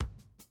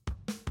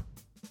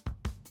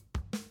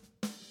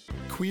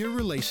Queer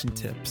Relation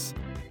Tips,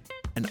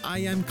 an I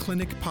Am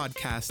Clinic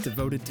podcast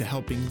devoted to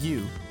helping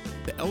you,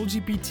 the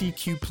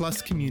LGBTQ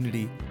plus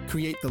community,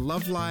 create the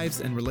love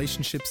lives and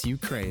relationships you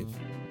crave.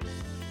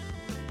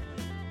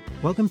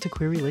 Welcome to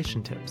Queer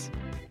Relation Tips.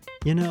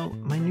 You know,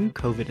 my new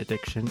COVID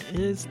addiction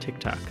is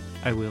TikTok,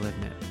 I will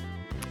admit.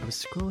 I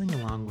was scrolling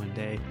along one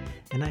day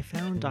and I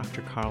found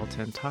Dr.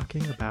 Carlton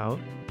talking about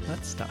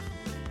that stuff.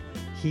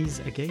 He's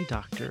a gay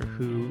doctor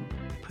who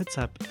puts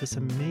up this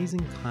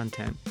amazing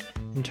content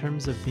in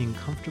terms of being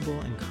comfortable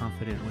and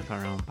confident with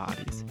our own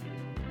bodies.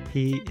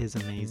 He is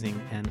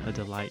amazing and a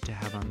delight to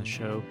have on the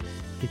show.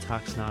 He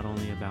talks not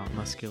only about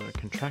muscular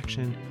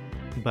contraction,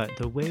 but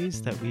the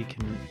ways that we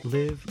can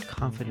live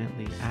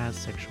confidently as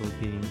sexual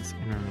beings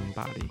in our own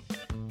body.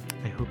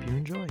 I hope you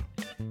enjoy.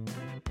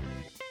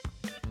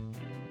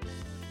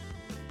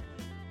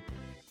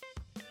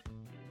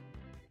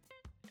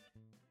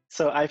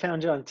 So I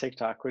found you on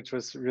TikTok, which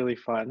was really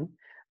fun.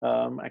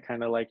 I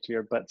kind of liked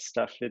your butt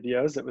stuff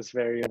videos. It was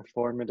very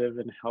informative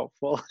and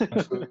helpful.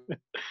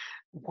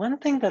 One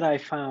thing that I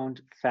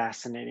found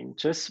fascinating,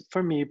 just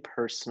for me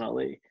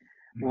personally,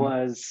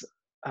 was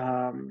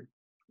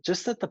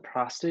just that the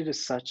prostate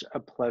is such a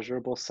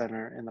pleasurable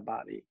center in the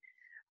body.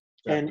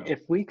 Definitely. And if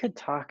we could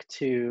talk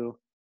to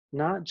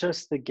not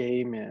just the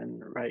gay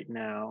men right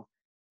now,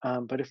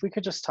 but if we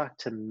could just talk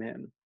to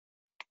men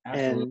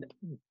Absolutely.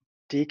 and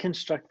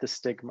deconstruct the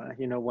stigma.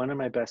 You know, one of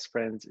my best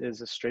friends is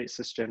a straight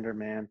cisgender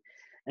man,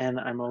 and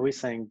I'm always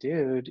saying,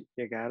 dude,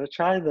 you gotta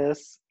try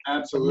this.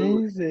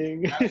 Absolutely.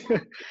 Amazing.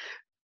 Absolutely.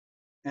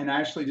 And I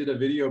actually did a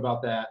video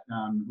about that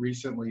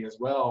recently as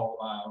well.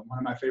 One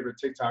of my favorite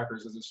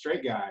TikTokers is a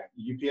straight guy,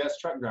 UPS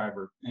truck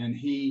driver, and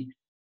he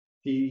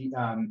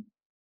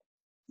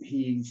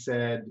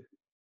said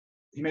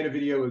he made a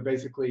video with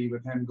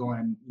him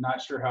going,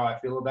 "Not sure how I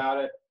feel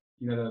about it,"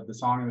 you know, the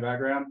song in the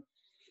background,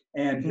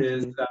 and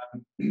his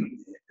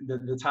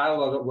the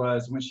title of it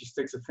was "When She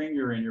Sticks a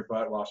Finger in Your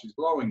Butt While She's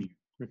Blowing You."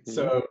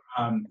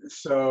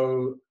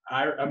 So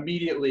I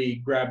immediately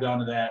grabbed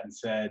onto that and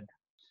said,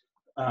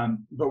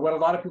 but what a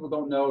lot of people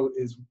don't know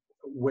is,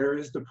 where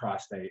is the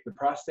prostate? The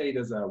prostate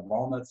is a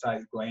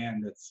walnut-sized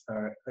gland that's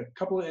a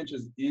couple of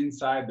inches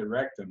inside the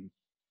rectum,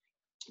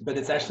 but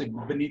it's actually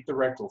beneath the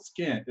rectal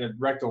skin, the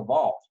rectal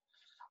vault.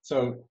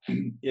 So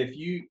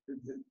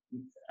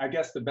I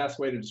guess the best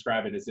way to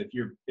describe it is if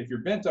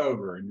you're bent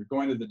over and you're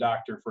going to the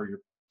doctor for your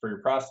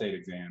prostate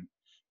exam,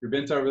 you're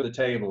bent over the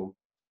table,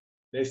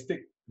 they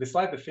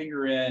slide the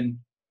finger in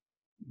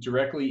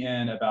directly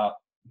in about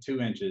 2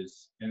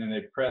 inches, and then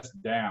they press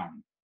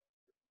down.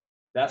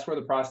 That's where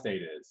the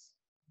prostate is.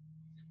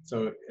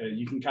 So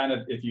you can kind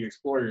of, if you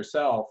explore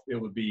yourself, it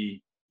would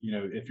be, you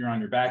know, if you're on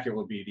your back, it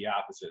will be the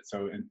opposite.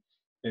 So,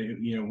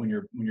 you know, when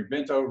you're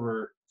bent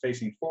over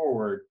facing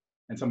forward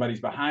and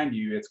somebody's behind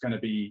you, it's going to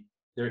be,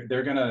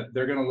 they're gonna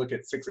look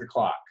at 6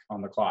 o'clock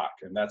on the clock,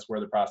 and that's where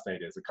the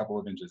prostate is, a couple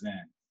of inches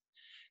in.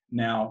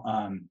 Now,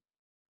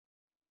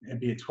 it'd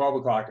be at 12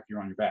 o'clock if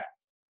you're on your back,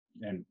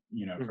 and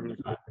you know, from the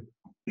top.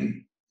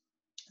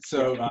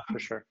 So for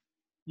sure.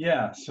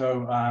 Yeah,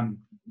 so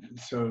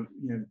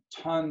you know,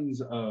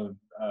 tons of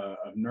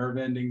nerve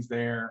endings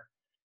there,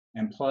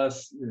 and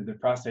plus the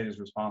prostate is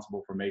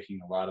responsible for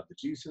making a lot of the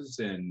juices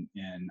in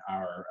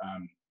our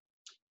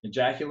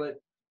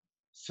ejaculate.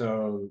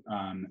 So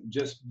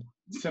just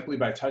simply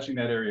by touching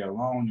that area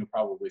alone, you'll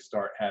probably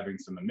start having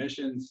some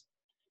emissions,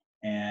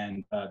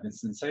 and the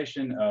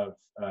sensation of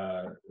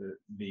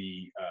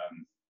the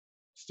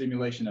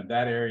stimulation of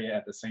that area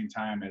at the same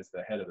time as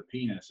the head of the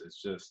penis is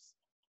just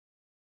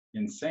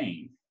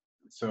insane.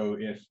 So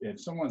if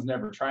someone's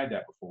never tried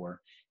that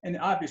before, and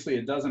obviously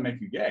it doesn't make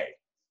you gay,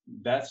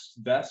 that's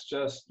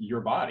just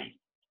your body.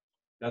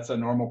 That's a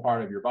normal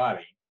part of your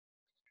body.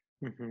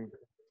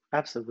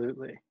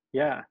 Absolutely.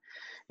 Yeah.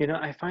 You know,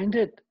 I find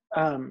it,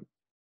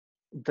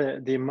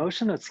 the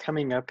emotion that's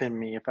coming up in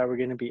me, if I were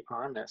going to be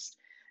honest,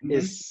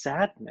 is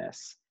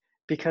sadness,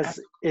 because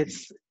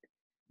it's,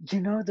 you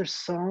know, there's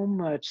so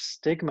much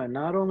stigma,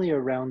 not only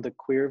around the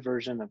queer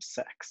version of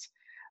sex,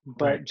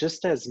 but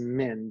just as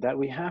men, that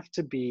we have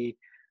to be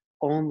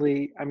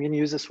only, I'm going to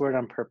use this word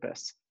on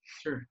purpose.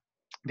 Sure.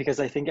 Because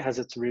I think it has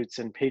its roots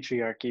in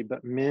patriarchy,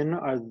 but men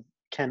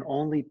can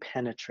only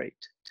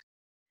penetrate.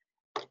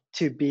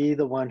 To be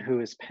the one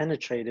who is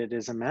penetrated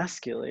is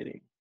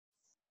emasculating.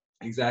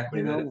 Exactly.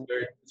 You know,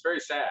 it's very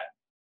sad.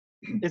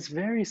 It's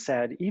very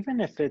sad,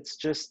 even if it's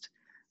just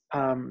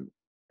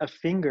a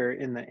finger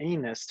in the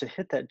anus to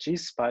hit that G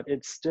spot.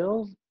 It's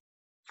still,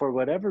 for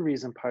whatever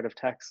reason, part of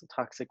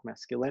toxic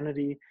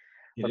masculinity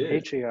or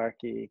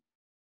patriarchy,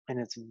 and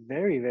it's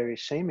very, very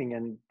shaming.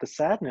 And the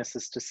sadness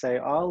is to say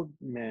all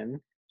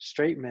men,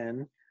 straight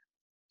men,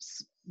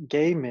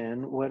 gay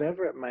men,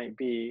 whatever it might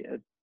be, a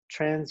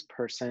trans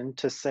person,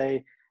 to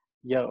say,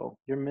 yo,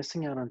 you're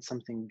missing out on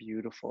something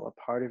beautiful, a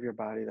part of your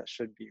body that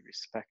should be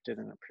respected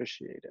and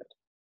appreciated.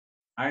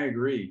 I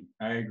agree.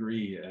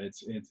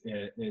 It's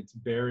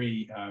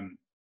very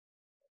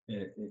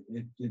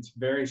it's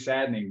very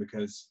saddening,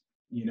 because,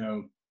 you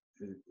know,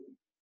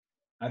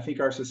 I think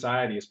our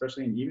society,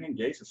 especially even in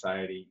gay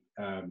society,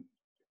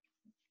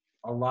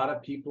 a lot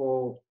of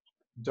people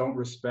don't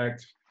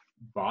respect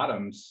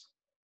bottoms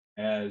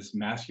as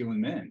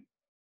masculine men.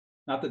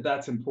 Not that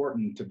that's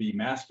important to be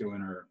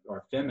masculine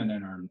or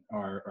feminine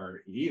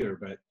or either,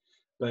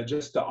 but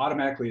just to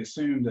automatically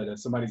assume that if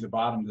somebody's a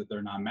bottom that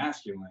they're not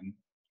masculine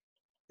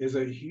is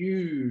a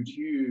huge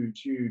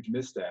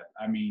misstep.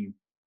 I mean,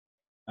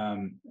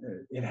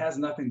 it has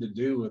nothing to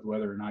do with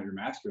whether or not you're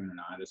masculine or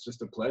not. It's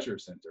just a pleasure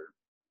center.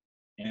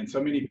 And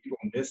so many people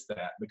miss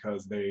that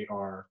because they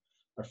are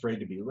afraid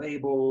to be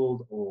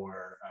labeled,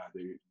 or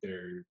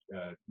they're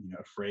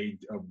afraid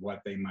of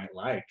what they might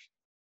like.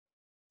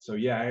 So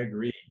yeah, I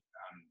agree.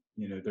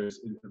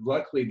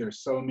 Luckily there's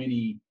so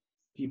many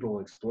people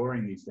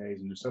exploring these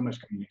days, and there's so much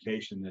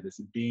communication that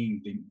is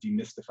being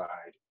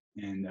demystified,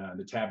 and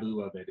the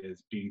taboo of it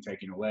is being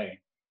taken away.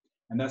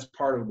 And that's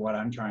part of what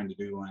I'm trying to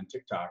do on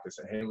TikTok, is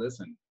say, hey,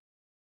 listen,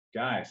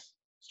 guys,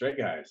 straight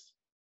guys,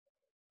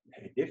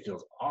 hey, it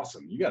feels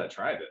awesome. You got to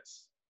try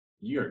this.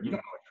 You don't know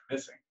what you're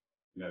missing.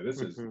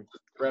 This is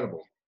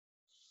incredible.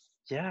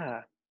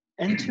 Yeah.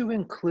 And to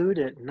include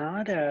it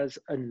not as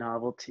a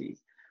novelty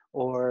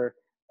or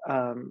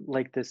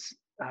like this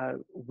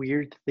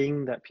weird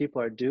thing that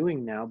people are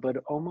doing now, but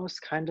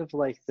almost kind of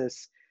like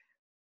this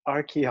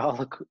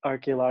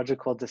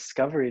archaeological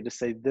discovery to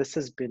say this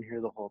has been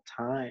here the whole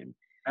time.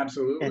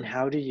 Absolutely. And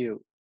how do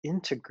you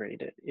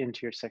integrate it into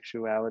your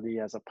sexuality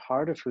as a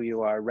part of who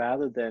you are,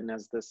 rather than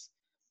as this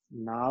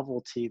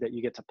novelty that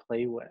you get to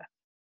play with?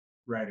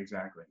 Right,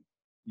 exactly.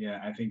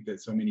 Yeah, I think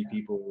that so many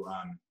people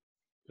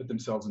put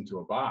themselves into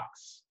a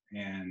box,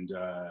 and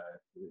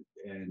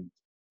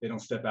they don't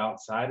step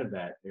outside of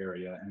that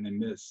area, and they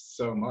miss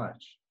so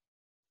much.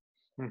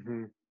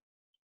 Mm-hmm.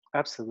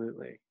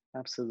 Absolutely.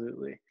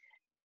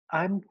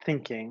 I'm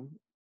thinking,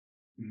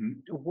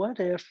 what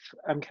if,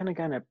 I'm kind of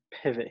going to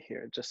pivot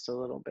here just a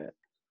little bit,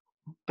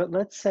 but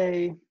let's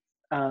say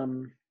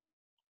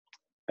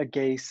a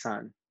gay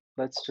son.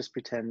 Let's just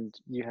pretend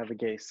you have a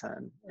gay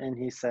son, and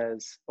he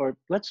says, or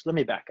let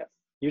me back up.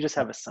 You just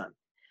have a son.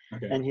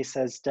 Okay. And he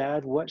says,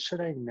 Dad, what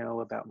should I know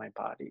about my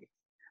body?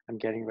 I'm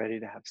getting ready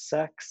to have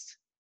sex.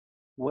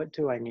 What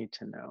do I need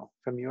to know?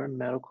 From your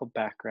medical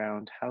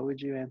background, how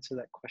would you answer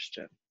that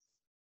question?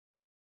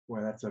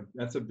 Well,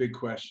 that's a big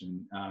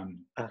question. I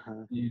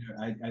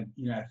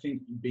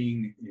think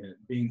being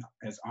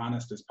as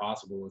honest as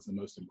possible is the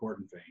most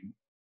important thing,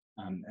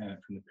 from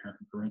the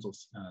parental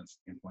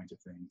standpoint of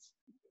things.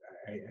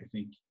 I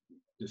think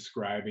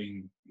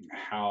describing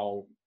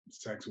how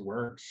sex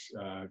works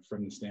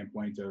from the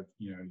standpoint of,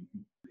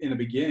 in the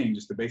beginning,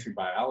 just the basic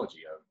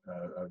biology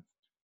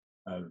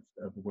of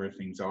where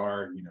things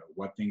are,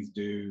 what things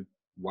do,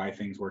 why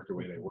things work the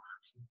way they work.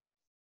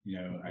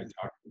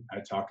 I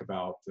talk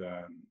about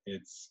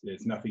it's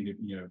nothing to,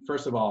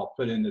 first of all,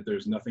 put in that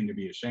there's nothing to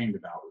be ashamed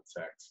about with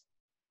sex,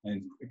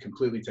 and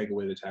completely take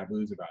away the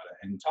taboos about it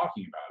and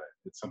talking about it.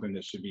 It's something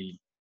that should be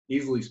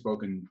easily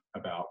spoken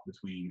about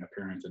between a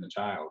parent and a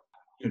child.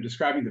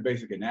 Describing the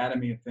basic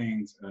anatomy of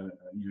things,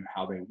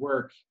 how they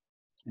work,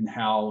 and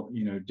how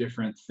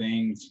different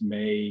things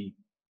may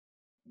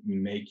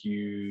make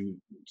you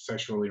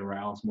sexually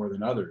aroused more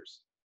than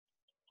others.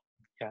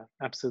 Yeah,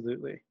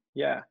 absolutely.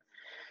 Yeah.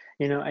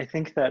 I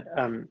think that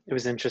it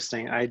was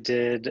interesting. I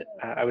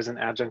was an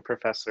adjunct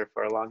professor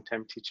for a long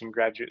time teaching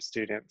graduate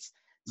students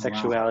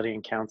sexuality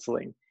and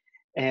counseling.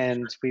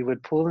 And we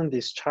would pull in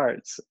these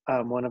charts,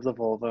 one of the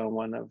vulva,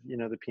 one of,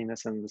 the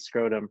penis and the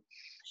scrotum.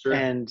 Sure.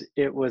 And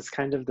it was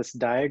kind of this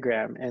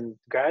diagram, and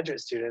graduate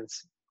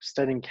students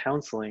studying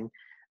counseling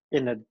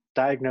in a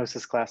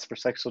diagnosis class for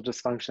sexual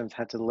dysfunctions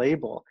had to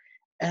label,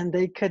 and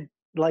they could,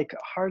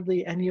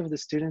 hardly any of the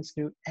students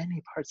knew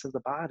any parts of the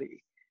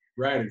body.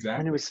 Right, exactly.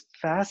 And it was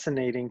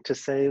fascinating to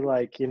say,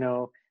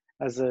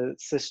 as a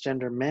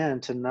cisgender man,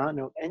 to not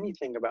know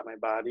anything about my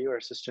body, or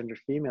a cisgender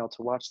female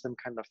to watch them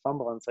kind of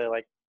fumble and say,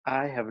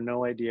 I have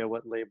no idea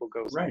what label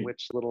goes on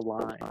which little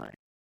line,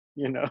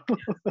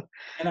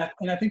 And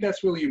I think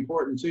that's really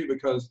important too,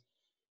 because,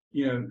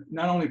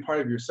 not only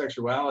part of your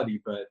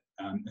sexuality, but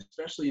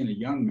especially in a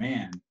young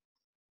man,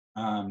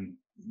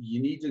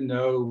 you need to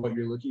know what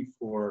you're looking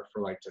for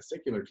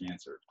testicular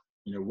cancer.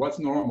 What's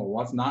normal,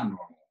 what's not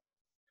normal.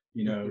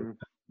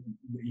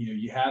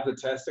 You have the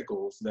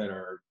testicles that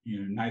are,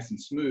 nice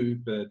and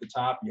smooth, but at the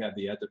top you have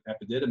the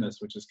epididymis,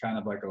 which is kind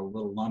of like a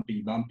little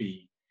lumpy,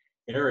 bumpy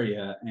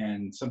area.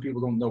 And some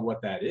people don't know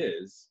what that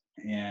is,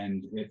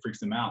 and it freaks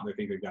them out. They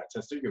think they've got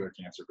testicular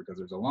cancer because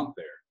there's a lump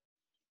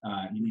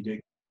there. You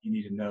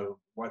need to know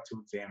what to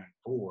examine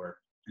for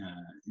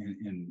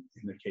in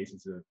the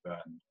cases of,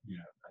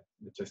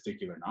 the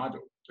testicular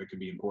nodule. That could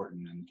be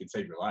important and can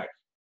save your life.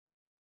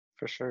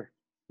 For sure.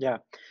 Yeah.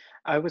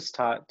 I was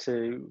taught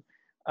to,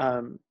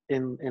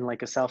 in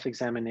a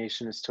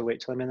self-examination, is to wait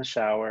till I'm in the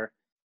shower,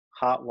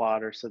 hot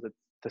water, so that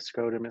the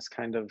scrotum is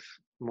kind of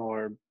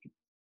more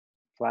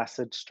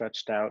flaccid,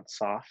 stretched out,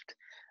 soft,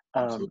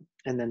 and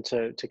then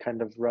to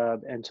kind of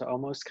rub, and to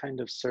almost kind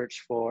of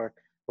search for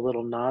a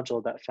little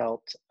nodule that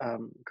felt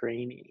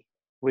grainy.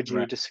 Would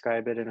you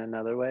describe it in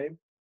another way?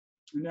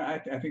 No, I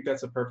think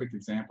that's a perfect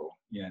example.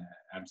 Yeah,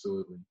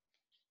 absolutely.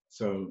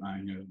 So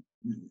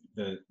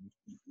the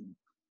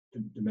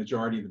the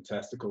majority of the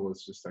testicle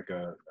is just like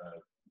a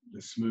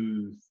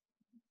smooth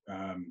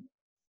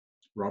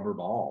rubber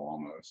ball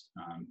almost.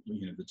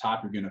 The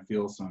top, you're going to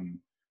feel some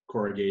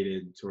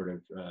corrugated sort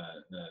of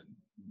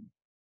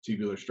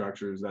tubular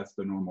structures. That's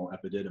the normal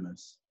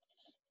epididymis.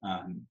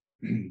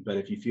 But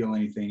if you feel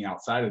anything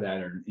outside of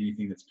that or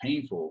anything that's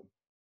painful,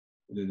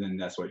 then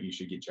that's what you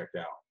should get checked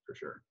out for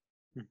sure.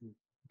 Mm-hmm.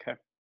 Okay.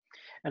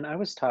 And I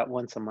was taught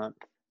once a month.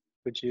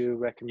 Would you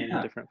recommend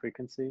a different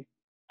frequency?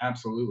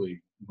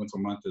 Absolutely. Once a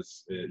month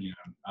is,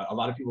 a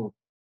lot of people,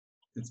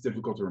 it's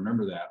difficult to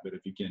remember that, but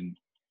if you can,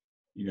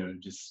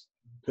 just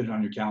put it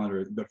on your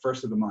calendar, the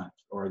first of the month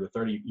or the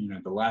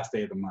last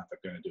day of the month, I'm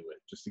going to do it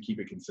just to keep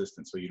it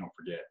consistent so you don't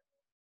forget.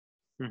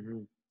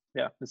 Mm-hmm.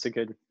 Yeah, it's a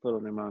good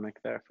little mnemonic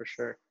there for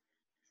sure.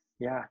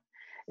 Yeah.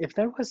 If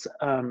there was,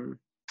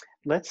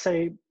 let's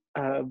say,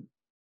 I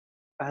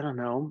don't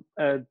know,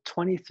 a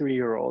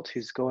 23-year-old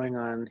who's going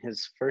on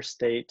his first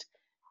date,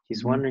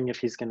 he's wondering if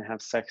he's going to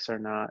have sex or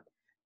not.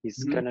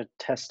 He's going to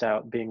test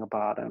out being a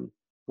bottom.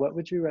 What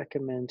would you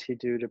recommend he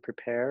do to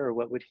prepare, or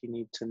what would he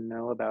need to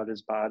know about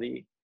his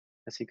body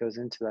as he goes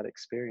into that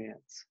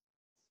experience?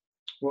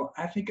 Well,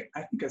 I think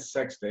a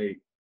sex date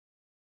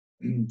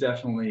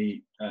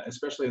definitely,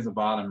 especially as a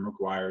bottom,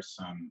 requires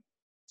some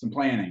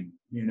planning.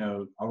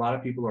 A lot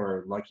of people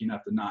are lucky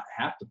enough to not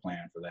have to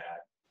plan for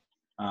that.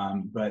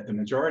 But the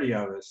majority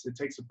of us, it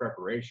takes a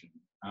preparation.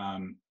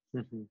 And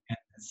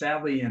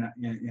sadly,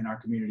 in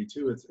our community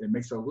too, it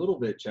makes it a little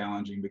bit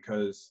challenging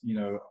because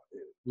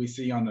we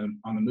see on the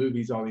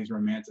movies all these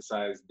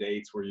romanticized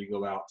dates where you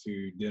go out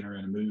to dinner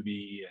and a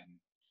movie,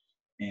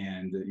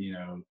 and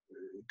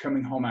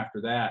coming home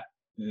after that,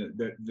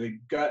 the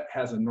gut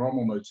has a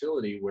normal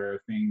motility where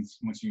things,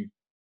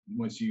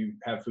 once you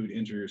have food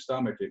enter your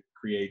stomach, it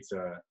creates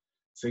a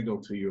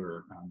signal to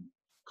your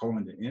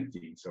colon to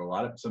empty. So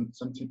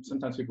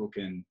sometimes people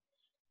can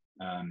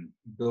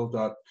build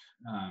up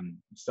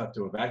stuff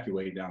to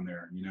evacuate down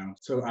there,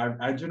 So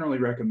I generally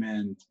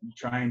recommend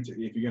trying to,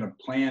 if you're going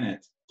to plan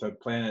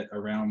it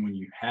around when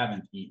you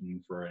haven't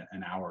eaten for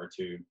an hour or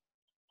two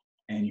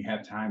and you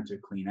have time to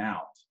clean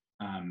out.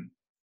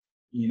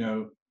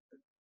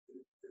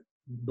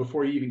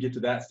 Before you even get to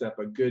that step,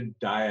 a good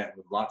diet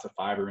with lots of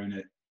fiber in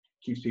it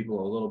keeps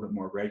people a little bit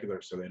more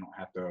regular so they don't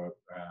have to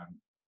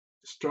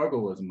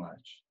struggle as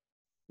much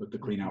with the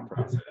clean out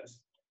process.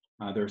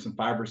 There are some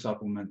fiber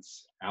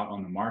supplements out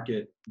on the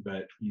market,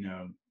 but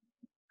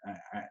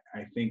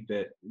I think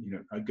that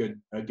a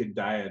good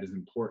diet is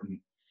important.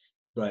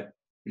 But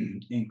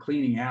in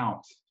cleaning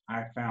out,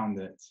 I found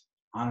that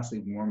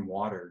honestly, warm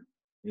water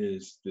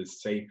is the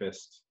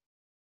safest,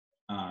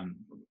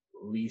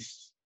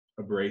 least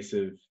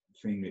abrasive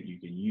thing that you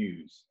can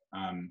use.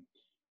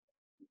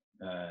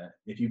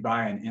 If you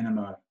buy an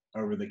enema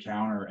over the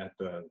counter at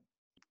the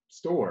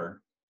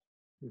store,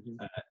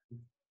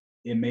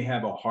 it may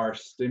have a harsh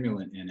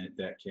stimulant in it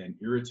that can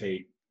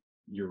irritate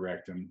your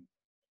rectum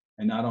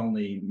and not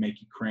only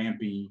make you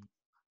crampy,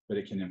 but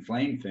it can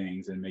inflame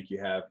things and make you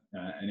have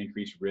an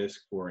increased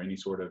risk for any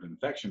sort of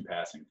infection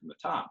passing from the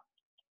top.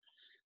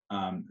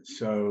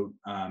 So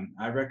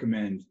I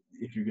recommend,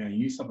 if you're going to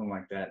use something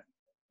like that,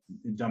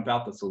 dump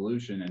out the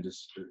solution and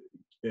just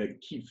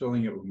keep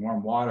filling it with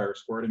warm water,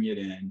 squirting it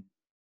in,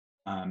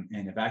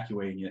 and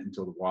evacuating it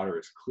until the water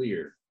is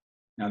clear.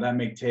 Now that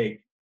may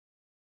take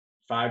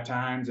 5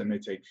 times, it may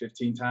take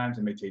 15 times,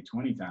 it may take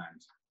 20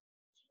 times.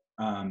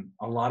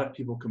 A lot of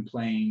people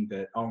complain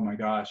that, oh my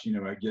gosh,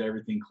 I get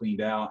everything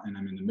cleaned out and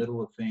I'm in the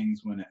middle of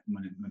things when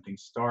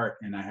things start,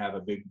 and I have a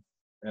big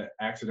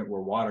accident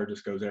where water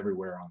just goes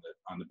everywhere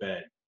on the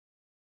bed.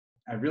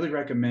 I really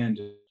recommend,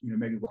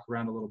 maybe walk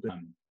around a little bit,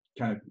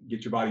 kind of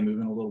get your body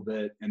moving a little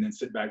bit, and then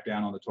sit back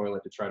down on the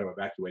toilet to try to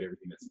evacuate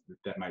everything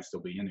that might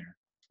still be in there.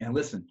 And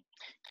listen,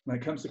 when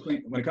it comes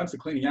to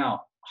cleaning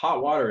out,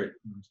 hot water,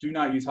 do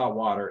not use hot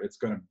water. It's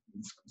going to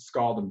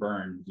scald and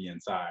burn the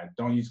inside.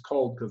 Don't use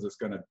cold because it's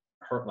going to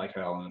hurt like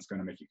hell and it's going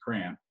to make you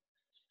cramp.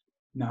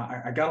 Now,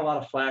 I got a lot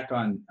of flack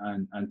on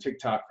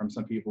TikTok from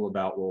some people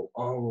about,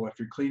 if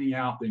you're cleaning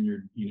out, then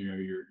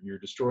you're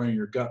destroying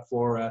your gut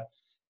flora,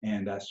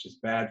 and that's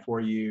just bad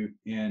for you.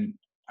 And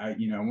I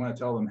want to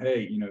tell them,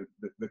 hey,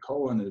 the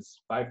colon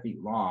is 5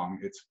 feet long.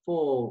 It's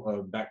full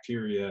of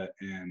bacteria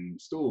and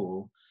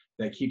stool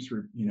that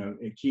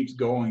keeps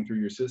going through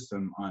your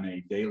system on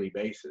a daily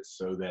basis,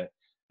 so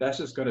that's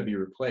just going to be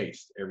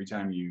replaced every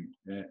time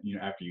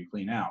after you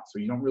clean out. So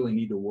you don't really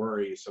need to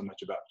worry so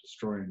much about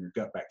destroying your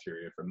gut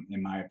bacteria,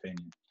 in my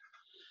opinion.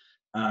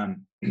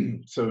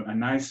 So a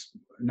nice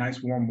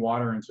warm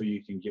water until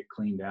you can get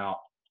cleaned out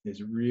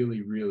is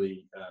really,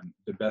 really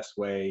the best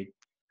way.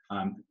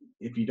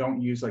 If you don't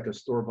use like a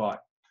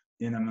store-bought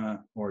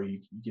enema, or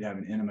you could have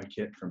an enema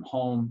kit from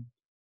home.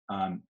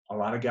 A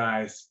lot of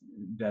guys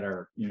that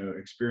are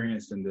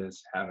experienced in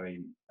this have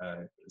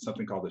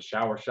something called a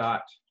shower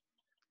shot,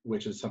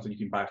 which is something you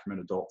can buy from an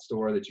adult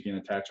store that you can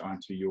attach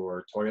onto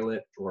your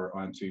toilet or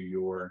onto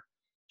your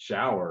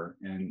shower,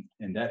 and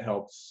that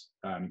helps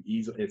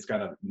easily. It's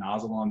got a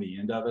nozzle on the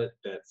end of it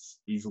that's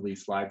easily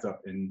slides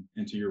up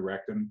into your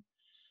rectum.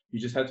 You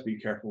just have to be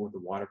careful with the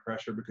water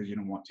pressure, because you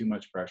don't want too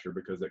much pressure,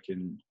 because it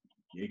can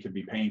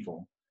be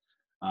painful.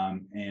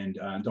 And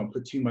don't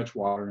put too much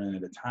water in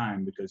at a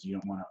time, because you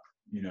don't want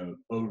to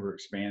over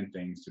expand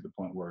things to the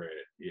point where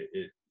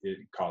it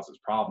causes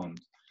problems.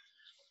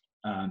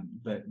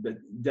 But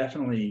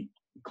definitely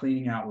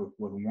cleaning out with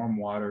warm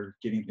water,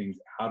 getting things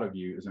out of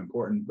you is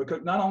important,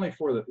 because not only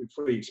for the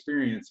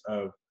experience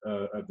of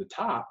the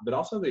top, but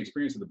also the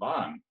experience of the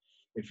bottom.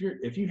 If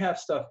you have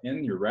stuff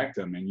in your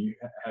rectum and you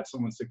have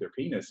someone stick their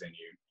penis in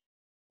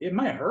you, it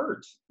might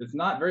hurt. It's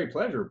not very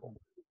pleasurable.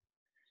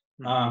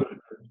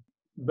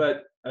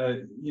 But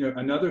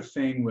another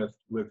thing with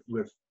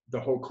the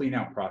whole clean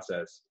out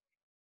process,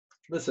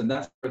 listen,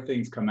 that's where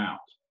things come out.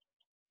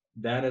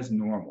 That is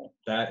normal.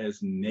 That is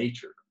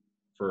nature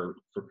for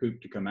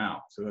poop to come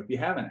out. So if you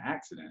have an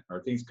accident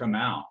or things come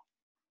out,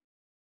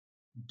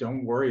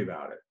 don't worry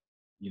about it.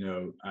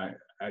 I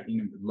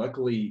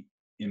luckily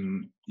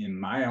in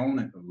my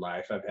own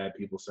life, I've had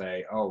people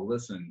say, "Oh,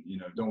 listen,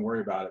 don't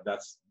worry about it.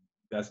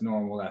 That's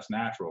normal. That's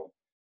natural,"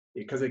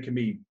 because it can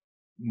be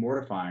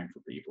mortifying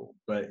for people,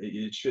 but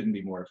it shouldn't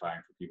be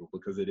mortifying for people,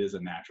 because it is a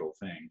natural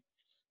thing.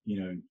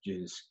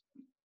 Just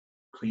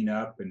clean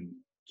up and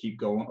keep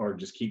going, or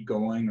just keep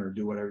going, or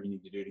do whatever you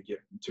need to do to get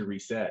to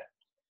reset.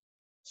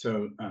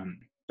 So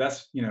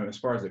that's as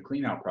far as the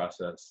clean out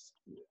process,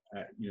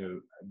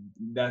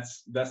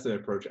 that's the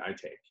approach I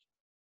take.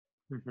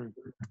 Mm-hmm.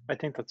 I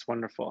think that's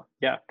wonderful.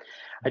 Yeah,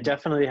 I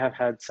definitely have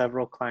had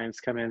several clients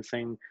come in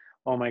saying,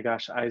 "Oh my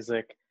gosh,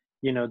 Isaac,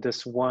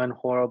 this one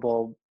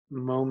horrible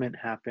moment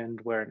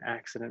happened where an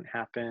accident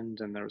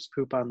happened and there was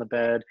poop on the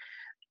bed,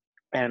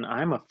 and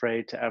I'm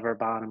afraid to ever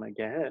bottom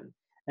again."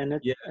 And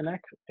it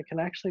can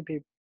actually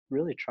be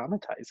really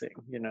traumatizing,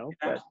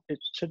 but it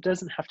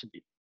doesn't have to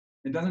be.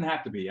 It doesn't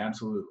have to be.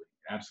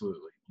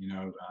 Absolutely.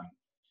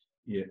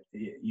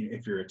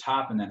 If you're a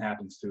top and that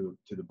happens to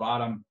the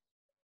bottom,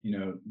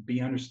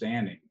 be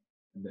understanding.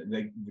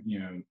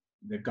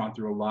 They've gone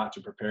through a lot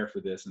to prepare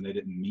for this, and they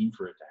didn't mean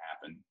for it to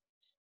happen.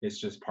 It's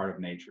just part of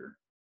nature.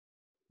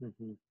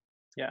 Mm-hmm.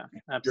 Yeah,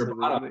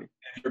 absolutely.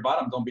 If you're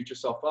bottom, don't beat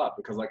yourself up,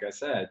 because like I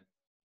said,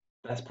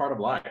 that's part of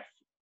life.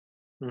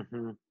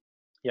 Mm-hmm.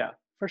 Yeah,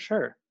 for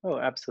sure. Oh,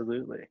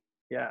 absolutely.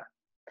 Yeah.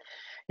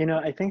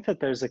 I think that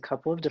there's a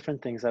couple of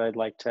different things that I'd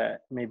like to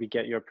maybe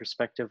get your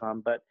perspective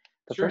on, but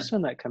the Sure. first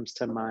one that comes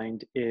to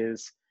mind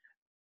is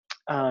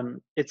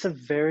it's a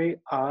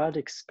very odd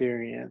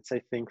experience, I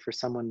think, for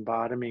someone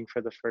bottoming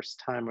for the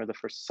first time or the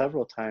first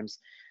several times,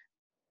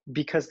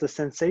 because the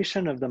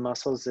sensation of the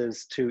muscles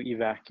is to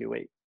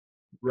evacuate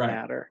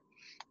matter.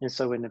 And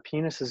so when the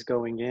penis is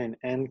going in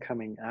and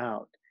coming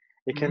out,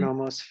 it can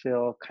almost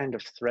feel kind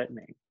of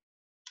threatening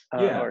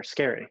or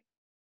scary.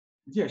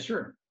 Yeah,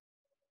 sure.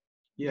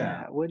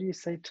 Yeah. What do you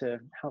say to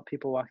help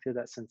people walk through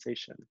that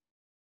sensation?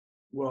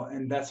 Well,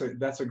 and that's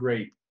a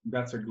great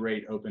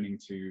opening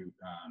to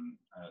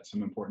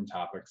some important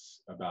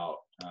topics about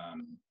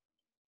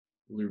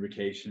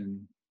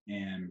lubrication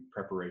and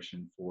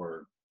preparation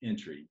for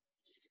entry.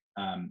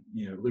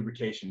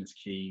 Lubrication is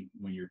key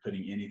when you're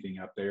putting anything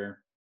up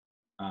there.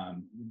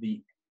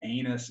 The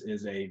anus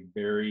is a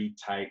very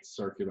tight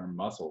circular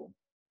muscle,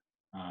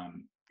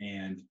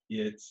 and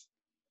it's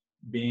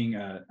being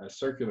a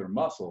circular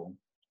muscle.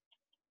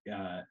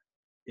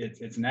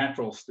 Its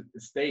natural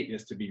state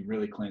is to be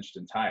really clenched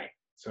and tight.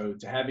 So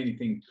to have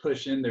anything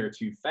push in there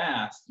too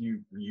fast,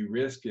 you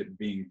risk it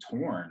being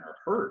torn or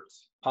hurt.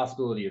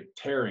 Possibility of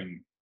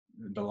tearing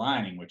the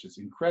lining, which is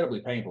incredibly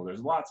painful.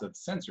 There's lots of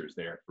sensors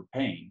there for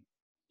pain,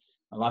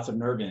 lots of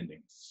nerve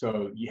endings.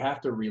 So you have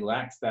to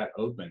relax that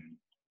open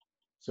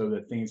so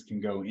that things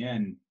can go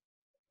in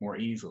more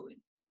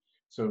easily.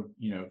 So,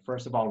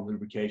 first of all,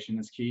 lubrication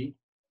is key.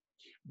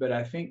 But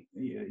I think,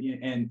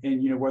 and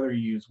whether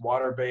you use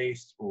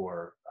water-based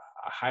or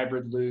a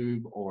hybrid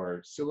lube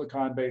or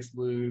silicone-based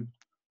lube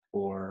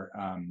or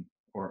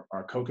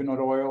coconut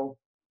oil,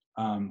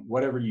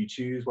 whatever you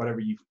choose, whatever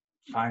you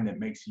find that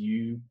makes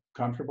you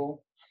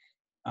comfortable,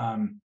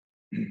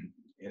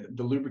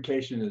 the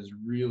lubrication is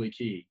really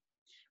key.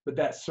 But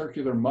that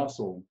circular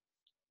muscle,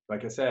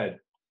 like I said,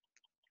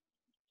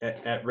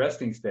 at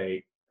resting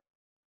state,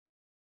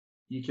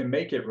 you can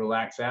make it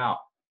relax out,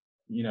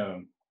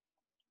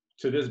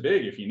 to this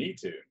big if you need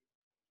to.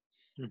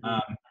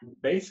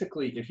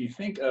 Basically, if you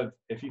think of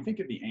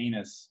the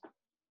anus,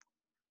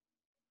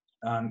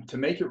 to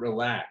make it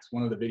relax,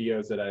 one of the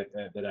videos that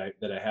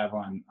I have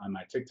on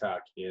my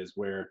TikTok is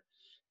where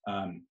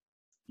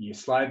you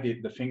slide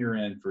the finger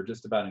in for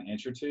just about an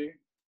inch or two,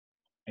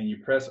 and you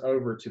press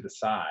over to the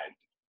side,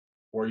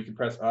 or you can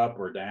press up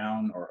or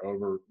down or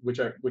over,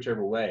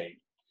 whichever way.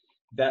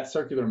 That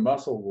circular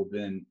muscle will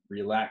then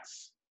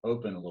relax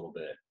open a little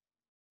bit,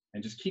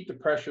 and just keep the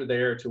pressure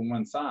there to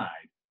one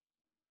side.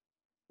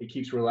 It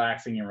keeps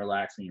relaxing and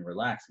relaxing and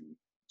relaxing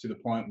to the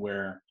point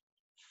where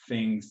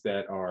things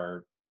that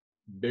are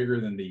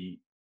bigger than the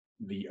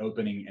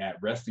opening at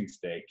resting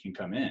state can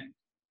come in.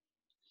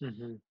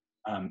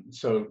 Mm-hmm.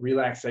 So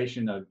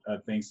relaxation of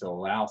things to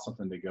allow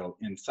something to go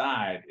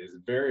inside is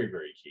very,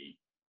 very key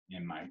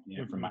from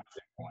my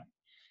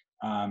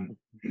standpoint.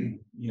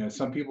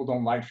 Some people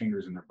don't like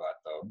fingers in their butt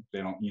though.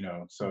 They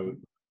don't, so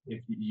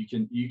if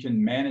you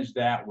can manage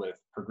that with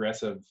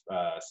progressive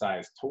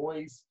sized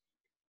toys.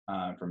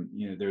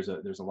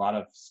 There's a lot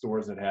of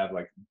stores that have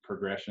like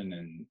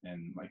progression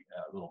and like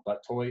little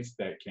butt toys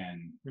that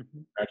can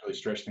gradually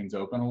stretch things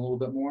open a little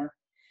bit more.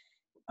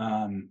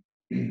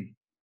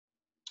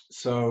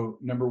 So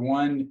number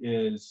one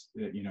is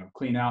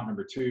clean out.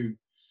 Number two,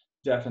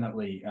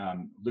 definitely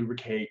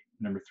lubricate.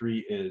 Number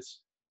three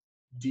is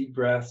deep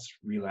breaths,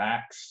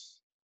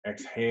 relax,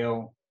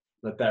 exhale,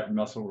 let that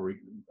muscle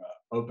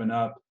open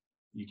up.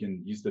 You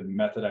can use the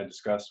method I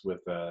discussed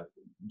with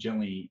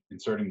gently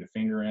inserting the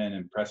finger in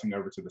and pressing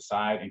over to the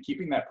side and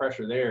keeping that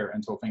pressure there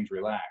until things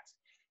relax.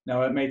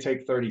 Now, it may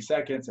take 30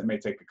 seconds, it may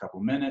take a couple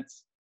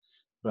minutes,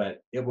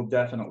 but it will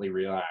definitely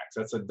relax.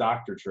 That's a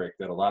doctor trick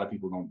that a lot of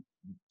people don't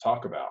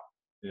talk about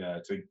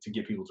to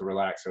get people to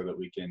relax so that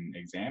we can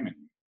examine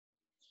you.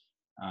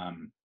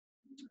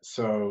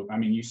 So, I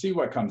mean, you see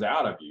what comes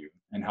out of you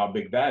and how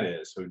big that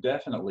is. So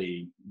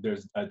definitely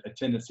there's a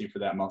tendency for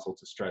that muscle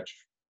to stretch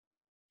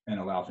and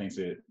allow things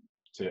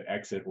to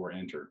exit or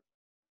enter.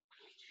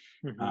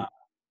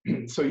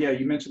 So yeah,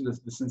 you mentioned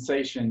the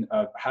sensation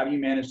of how do you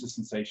manage the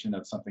sensation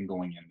of something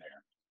going in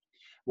there?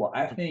 Well,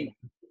 I think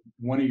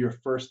one of your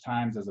first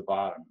times as a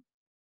bottom,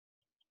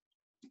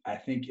 I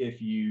think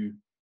if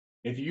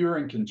you're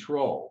in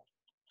control,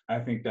 I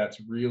think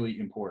that's really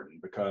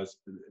important, because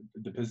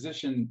the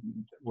position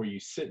where you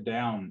sit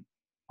down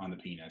on the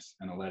penis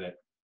and let it,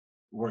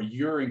 where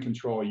you're in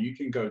control, you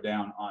can go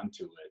down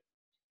onto it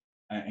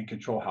and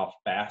control how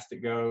fast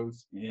it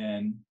goes.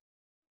 And,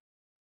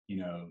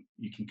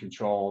 you can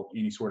control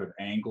any sort of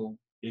angle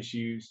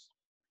issues.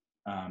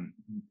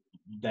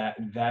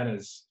 That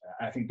is,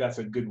 I think that's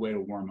a good way to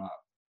warm up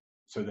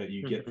so that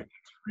you get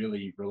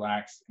really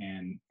relaxed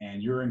and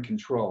you're in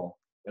control,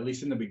 at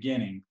least in the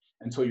beginning,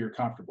 until you're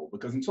comfortable.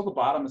 Because until the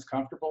bottom is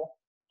comfortable,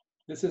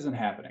 this isn't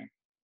happening.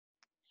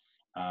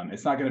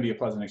 It's not going to be a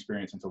pleasant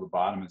experience until the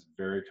bottom is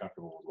very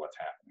comfortable with what's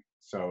happening.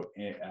 So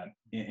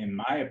in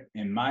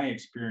my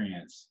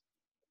experience,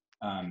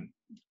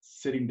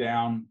 sitting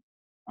down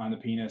on the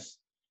penis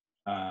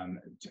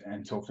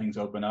until things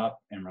open up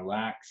and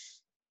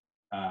relax,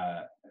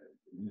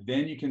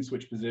 then you can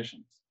switch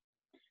positions.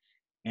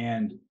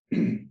 And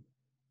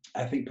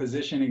I think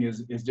positioning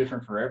is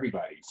different for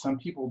everybody. Some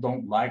people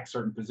don't like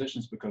certain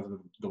positions because of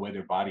the way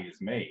their body is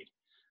made.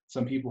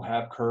 Some people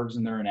have curves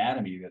in their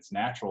anatomy that's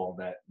natural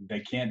that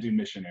they can't do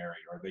missionary,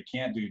 or they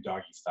can't do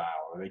doggy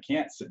style, or they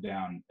can't sit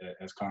down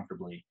as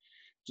comfortably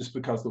just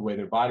because the way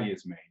their body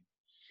is made.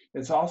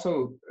 It's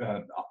also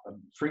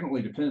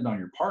frequently dependent on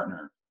your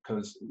partner,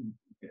 because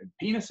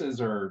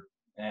penises are,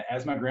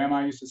 as my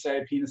grandma used to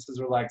say, penises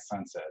are like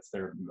sunsets.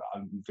 They're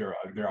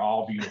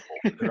all beautiful.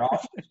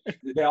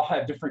 They all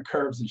have different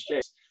curves and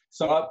shapes.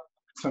 Some up,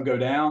 some go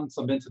down,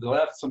 some bend to the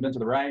left, some bend to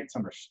the right,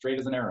 some are straight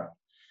as an arrow.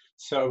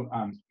 So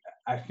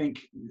I think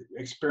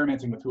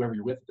experimenting with whoever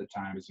you're with at the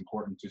time is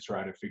important to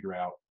try to figure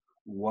out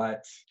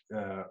what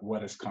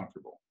is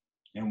comfortable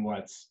and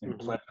what's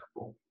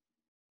pleasurable.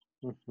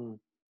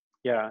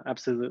 Yeah,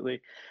 absolutely.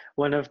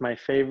 One of my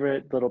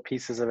favorite little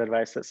pieces of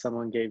advice that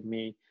someone gave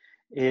me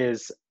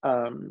is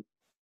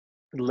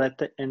let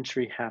the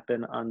entry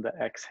happen on the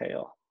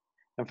exhale.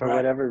 And for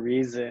whatever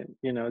reason,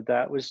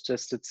 that was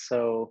just, it's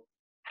so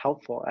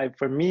helpful.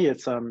 For me,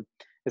 it's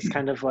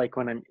kind of like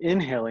when I'm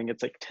inhaling,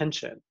 it's like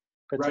tension,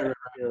 but to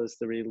exhale is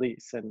the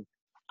release. And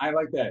I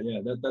like that. Yeah,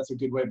 that's a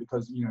good way,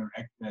 because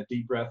a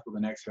deep breath with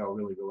an exhale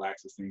really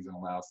relaxes things and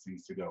allows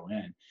things to go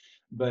in.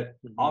 But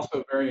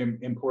also very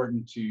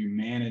important to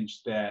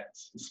manage that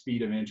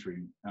speed of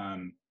entry.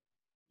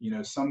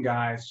 Some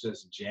guys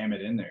just jam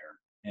it in there,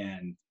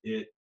 and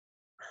it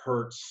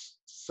hurts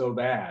so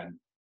bad,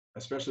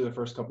 especially the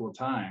first couple of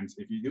times.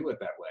 If you do it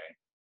that way,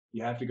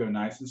 you have to go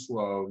nice and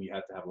slow. You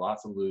have to have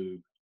lots of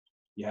lube.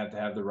 You have to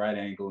have the right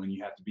angle, and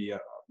you have to be a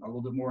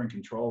little bit more in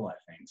control, I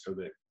think, so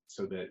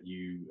that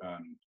you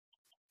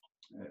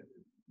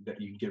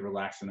get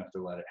relaxed enough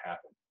to let it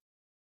happen.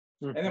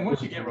 And then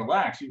once you get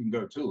relaxed, you can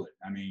go to it.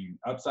 I mean,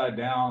 upside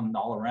down,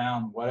 all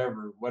around,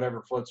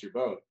 whatever floats your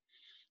boat.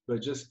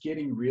 But just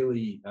getting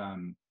really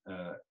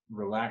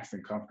relaxed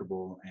and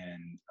comfortable,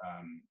 and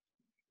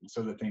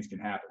so that things can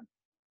happen.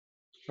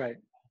 Right.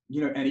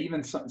 And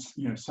even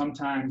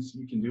sometimes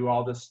you can do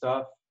all this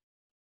stuff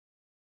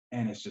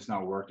and it's just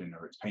not working,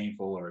 or it's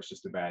painful, or it's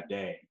just a bad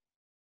day.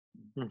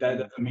 That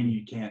doesn't mean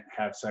you can't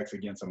have sex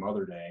again some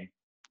other day.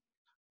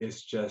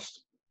 It's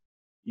just,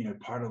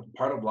 part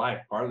of life,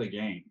 part of the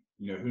game.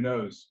 Who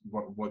knows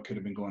what could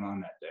have been going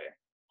on that day.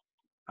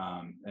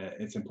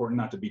 It's important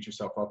not to beat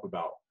yourself up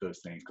about those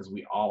things, because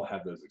we all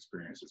have those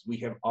experiences. We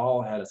have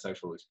all had a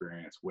sexual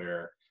experience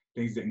where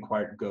things didn't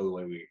quite go the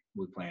way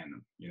we planned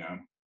them,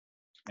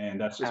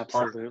 and that's just that's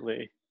part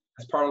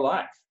of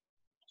life.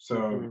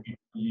 So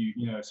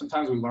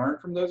sometimes we learn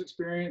from those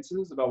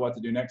experiences about what to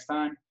do next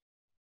time,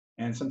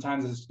 And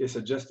sometimes it's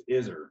a just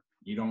is-er.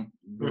 You don't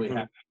really Hmm.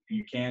 have,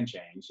 you can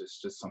change.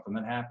 It's just something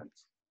that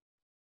happens.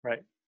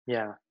 Right.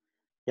 Yeah.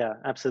 Yeah,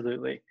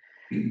 absolutely.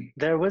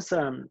 There was,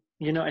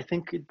 I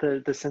think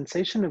the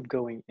sensation of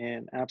going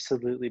in,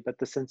 absolutely, but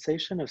the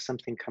sensation of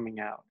something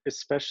coming out,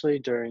 especially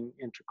during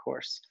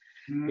intercourse.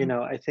 Mhm.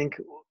 I think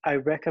I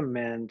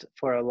recommend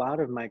for a lot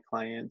of my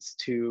clients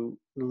to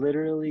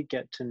literally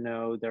get to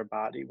know their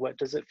body. What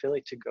does it feel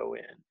like to go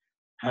in?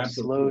 How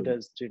slow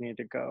Absolutely. do you need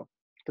to go?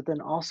 But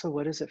then also,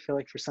 what does it feel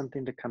like for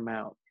something to come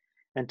out?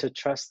 And to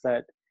trust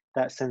that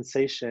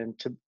sensation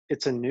to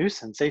it's a new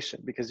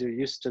sensation because you're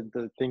used to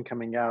the thing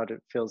coming out.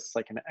 It feels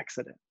like an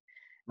accident.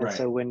 And Right.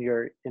 so when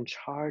you're in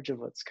charge of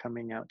what's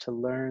coming out, to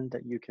learn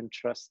that you can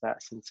trust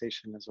that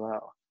sensation as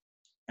well.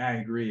 I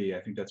agree.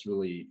 I think that's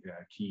really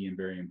key and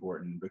very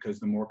important, because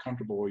the more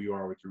comfortable you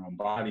are with your own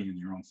body and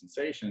your own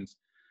sensations,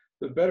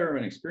 the better of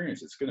an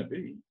experience it's going to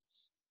be.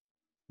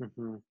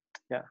 Hmm.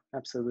 Yeah,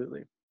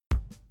 absolutely.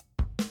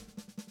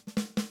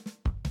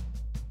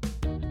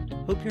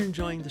 Hope you're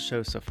enjoying the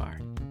show so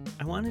far.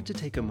 I wanted to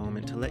take a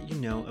moment to let you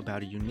know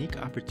about a unique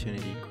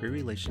opportunity Queer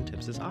Relation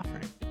Tips is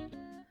offering.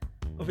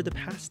 Over the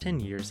past 10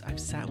 years, I've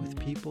sat with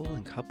people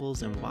and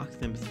couples and walked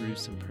them through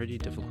some pretty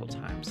difficult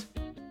times.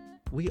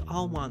 We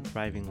all want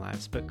thriving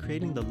lives, but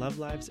creating the love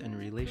lives and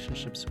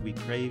relationships we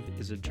crave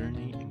is a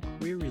journey, and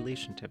Queer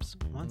Relation Tips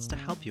wants to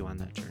help you on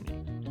that journey.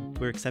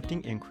 We're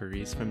accepting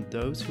inquiries from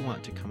those who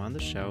want to come on the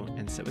show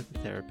and sit with a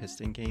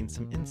therapist and gain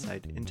some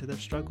insight into their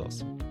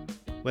struggles.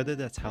 Whether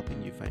that's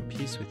helping you find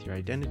peace with your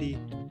identity,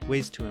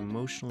 ways to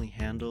emotionally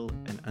handle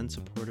an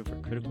unsupportive or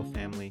critical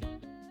family,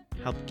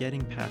 help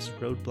getting past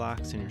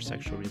roadblocks in your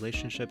sexual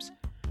relationships,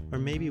 or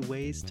maybe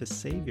ways to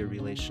save your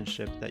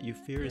relationship that you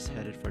fear is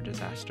headed for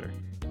disaster,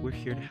 we're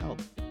here to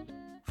help.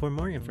 For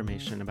more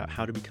information about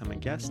how to become a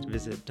guest,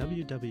 visit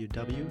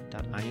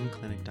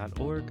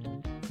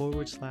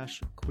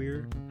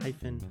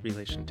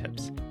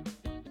www.iamclinic.org/queer-relation-tips.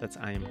 That's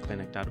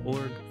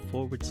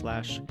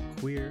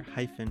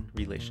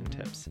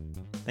iamclinic.org/queer-relation-tips.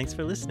 Thanks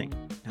for listening.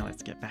 Now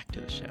let's get back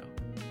to the show.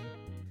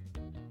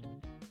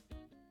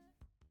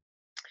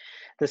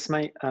 This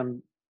might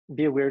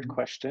be a weird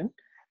question,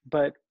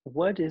 but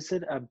what is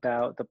it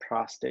about the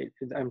prostate?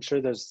 I'm sure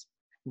there's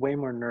way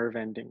more nerve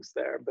endings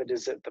there, but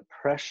is it the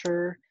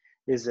pressure?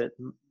 Is it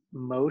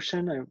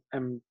motion?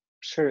 I'm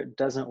sure it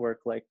doesn't work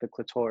like the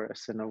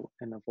clitoris in a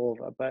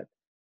vulva, but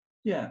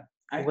Yeah,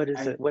 I, what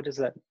is I, it? What is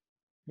that?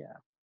 Yeah.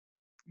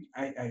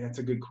 that's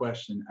a good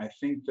question. I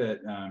think that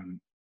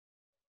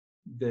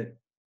that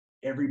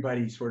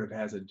everybody sort of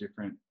has a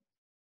different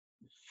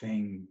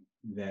thing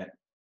that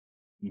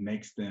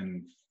makes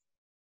them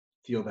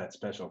feel that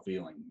special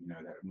feeling.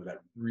 That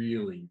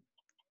really,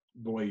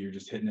 boy, you're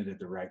just hitting it at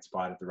the right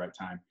spot at the right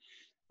time.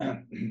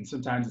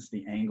 Sometimes it's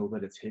the angle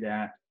that it's hit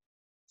at.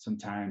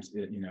 Sometimes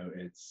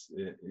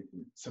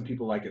some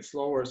people like it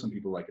slower, some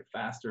people like it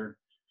faster.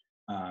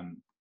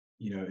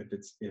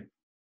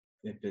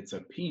 If it's a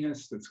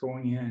penis that's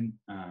going in,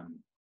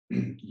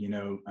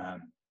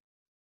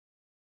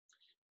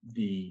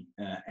 the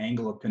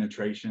angle of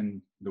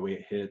penetration, the way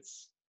it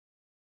hits,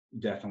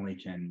 definitely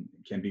can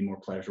be more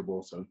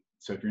pleasurable. So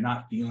if you're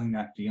not feeling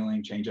that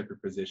feeling, change up your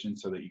position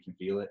so that you can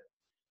feel it.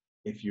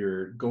 If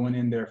you're going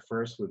in there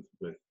first with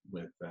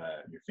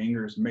your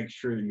fingers, make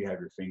sure that you have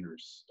your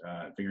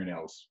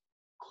fingernails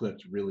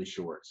clipped really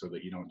short so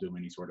that you don't do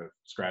any sort of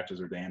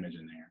scratches or damage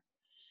in there.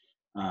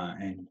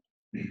 I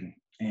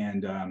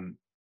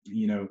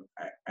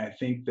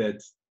think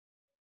that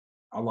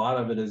a lot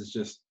of it is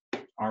just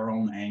our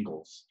own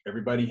angles.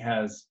 Everybody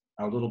has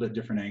a little bit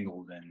different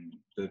angle than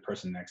the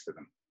person next to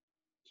them.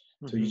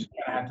 So you just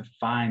have to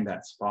find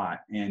that spot.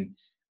 And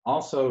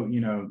also,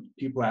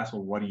 people ask,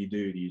 well, what do you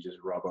do? Do you just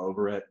rub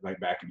over it like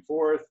back and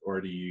forth,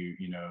 or do you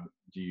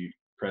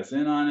press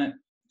in on it?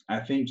 I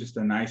think just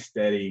a nice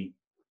steady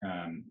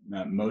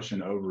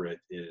motion over it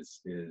is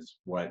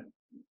what,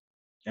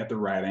 at the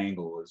right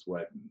angle, is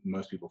what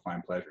most people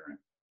find pleasure in.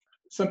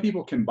 Some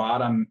people can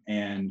bottom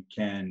and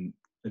can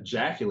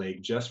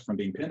ejaculate just from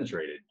being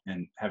penetrated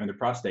and having the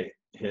prostate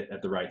hit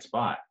at the right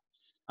spot.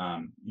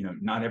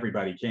 Not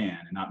everybody can,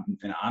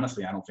 and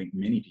honestly, I don't think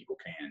many people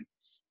can.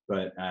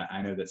 But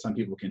I know that some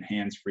people can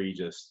hands-free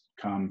just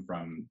come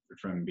from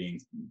being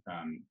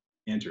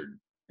entered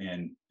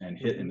and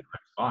hit in the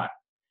right spot.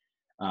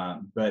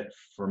 But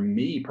for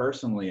me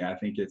personally, I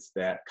think it's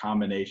that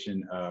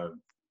combination of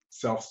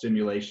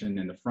self-stimulation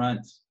in the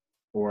front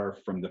or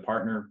from the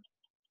partner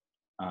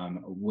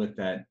with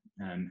that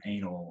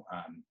anal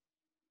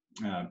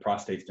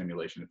prostate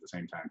stimulation at the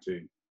same time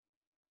too.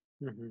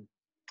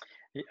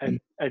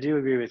 I do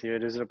agree with you.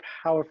 It is a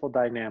powerful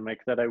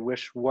dynamic that I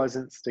wish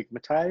wasn't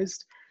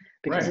stigmatized,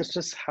 because Right. it's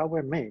just how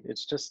we're made.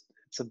 It's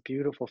a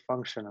beautiful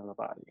function of the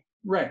body.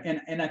 Right,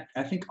 and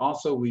I think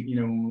also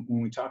when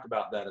we talk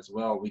about that as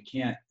well, we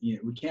can't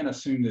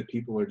assume that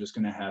people are just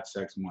going to have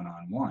sex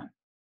one-on-one.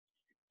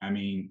 I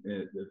mean,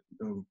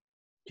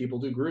 people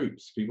do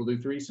groups, people do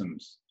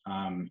threesomes,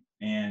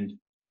 and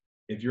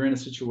if you're in a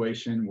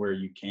situation where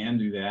you can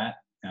do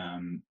that,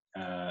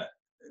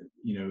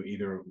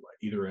 either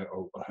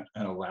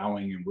an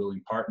allowing and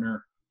willing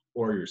partner,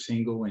 or you're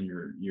single and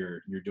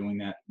you're doing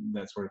that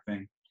sort of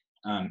thing.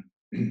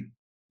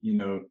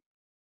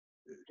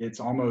 It's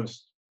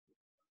almost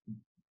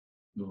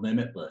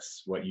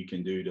limitless what you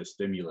can do to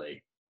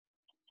stimulate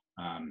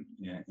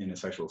in a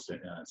sexual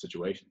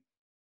situation.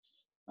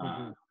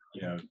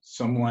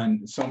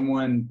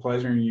 Someone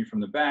pleasuring you from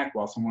the back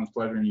while someone's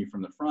pleasuring you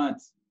from the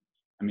front.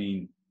 I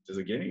mean, does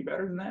it get any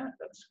better than that?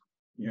 That's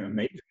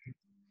amazing.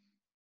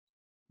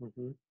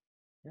 Mm-hmm.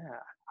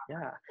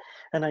 Yeah.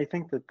 And I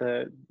think that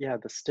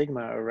the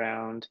stigma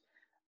around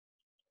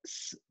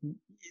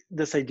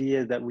this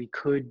idea that we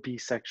could be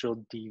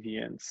sexual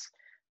deviants,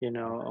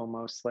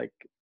 almost like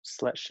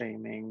slut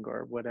shaming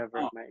or whatever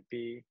it might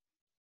be.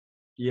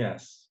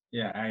 Yes.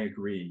 Yeah, I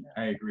agree.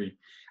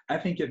 I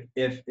think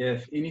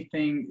if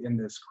anything in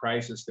this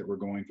crisis that we're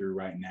going through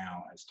right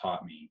now has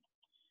taught me,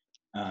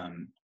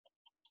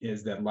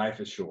 is that life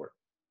is short.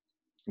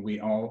 We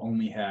all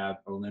only have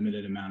a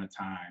limited amount of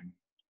time,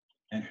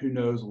 and who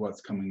knows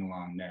what's coming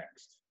along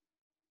next.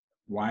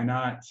 Why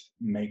not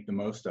make the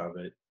most of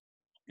it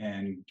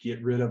and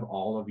get rid of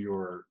all of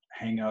your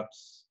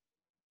hang-ups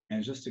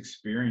and just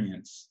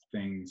experience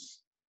things,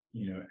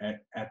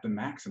 at the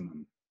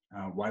maximum.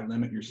 Why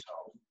limit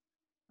yourself?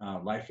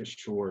 Life is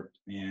short.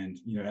 And,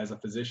 as a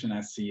physician,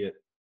 I see it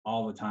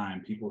all the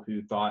time. People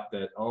who thought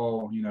that,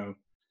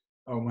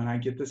 when I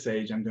get this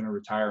age, I'm going to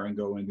retire and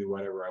go and do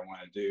whatever I want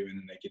to do. And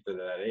then they get to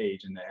that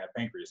age and they have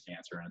pancreas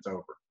cancer and it's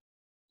over.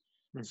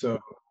 Mm-hmm. So,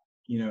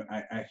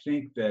 I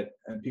think that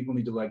people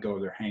need to let go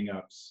of their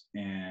hang-ups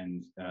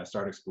and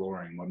start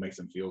exploring what makes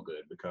them feel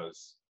good,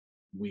 because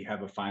we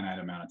have a finite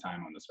amount of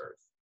time on this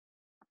earth.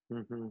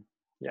 Mm-hmm.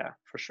 Yeah,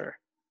 for sure.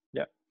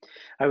 Yeah.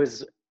 I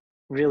was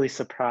really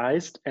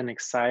surprised and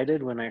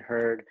excited when I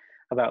heard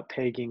about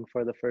pegging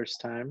for the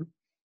first time,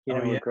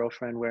 a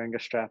girlfriend wearing a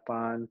strap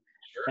on.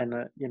 Sure.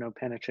 And,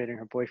 penetrating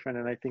her boyfriend.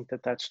 And I think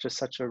that that's just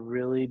such a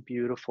really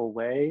beautiful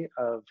way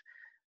of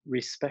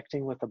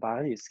respecting what the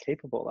body is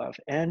capable of,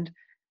 and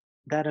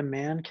that a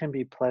man can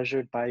be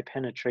pleasured by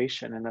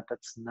penetration, and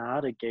that's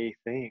not a gay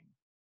thing.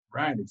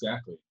 Right.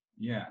 Exactly.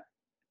 Yeah.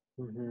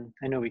 Mm-hmm.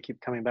 I know we keep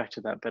coming back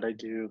to that, but I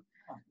do.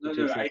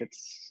 I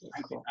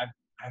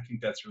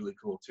think that's really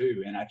cool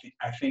too. And I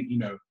think,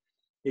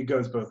 it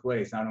goes both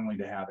ways, not only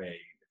to have a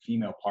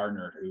female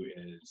partner who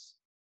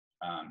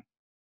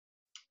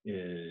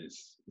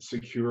is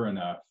secure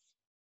enough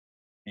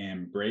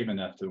and brave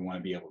enough to want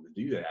to be able to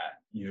do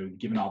that,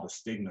 given all the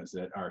stigmas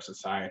that our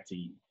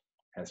society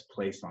has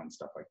placed on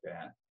stuff like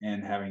that,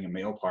 and having a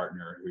male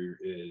partner who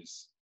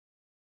is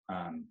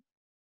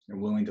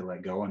willing to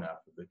let go enough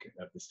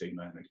of the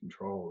stigma and the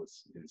control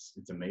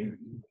it's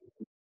amazing.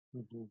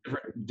 Mm-hmm.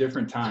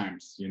 Different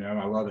times,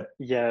 I love it.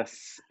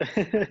 Yes.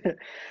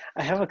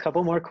 I have a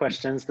couple more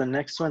questions. The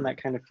next one that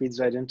kind of feeds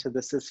right into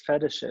this is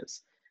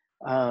fetishes.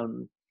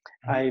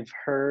 I've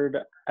heard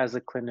as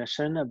a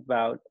clinician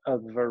about a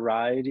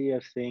variety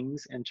of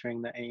things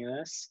entering the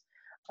anus.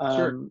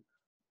 Sure.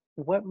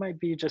 What might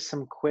be just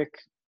some quick,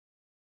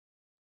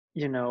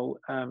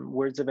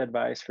 words of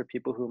advice for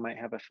people who might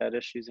have a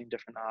fetish using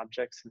different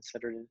objects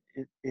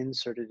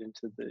inserted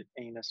into the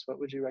anus? What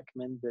would you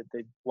recommend that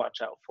they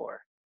watch out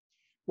for?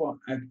 Well,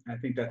 I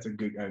think that's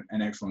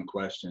an excellent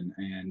question.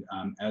 And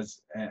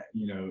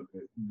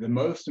the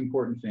most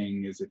important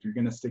thing is, if you're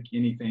going to stick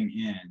anything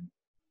in,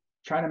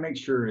 try to make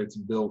sure it's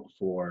built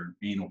for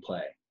anal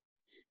play.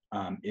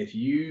 If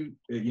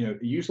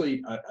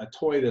usually a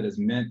toy that is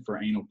meant for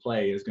anal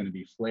play is going to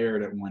be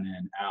flared at one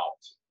end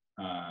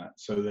out,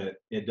 so that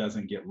it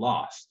doesn't get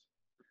lost.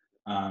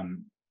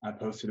 I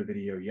posted a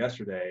video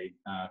yesterday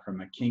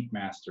from a kink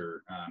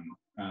master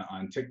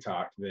on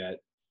TikTok that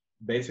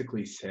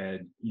basically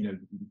said,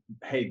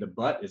 hey, the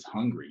butt is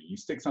hungry. You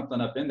stick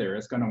something up in there,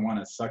 it's going to want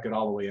to suck it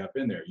all the way up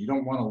in there. You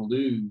don't want to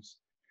lose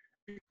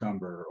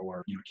cucumber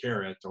or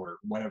carrot or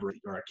whatever,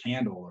 or a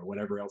candle or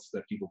whatever else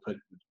that people put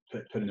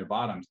in their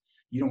bottoms.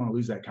 You don't want to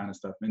lose that kind of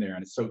stuff in there,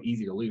 and it's so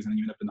easy to lose. And then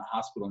you end up in the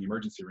hospital in the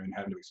emergency room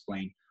having to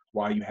explain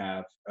why you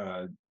have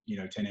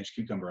 10-inch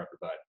cucumber up your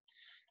butt.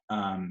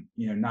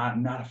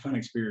 Not a fun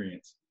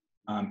experience.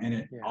 And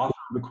it often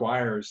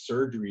requires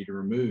surgery to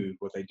remove.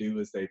 What they do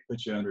is they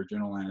put you under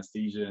general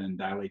anesthesia and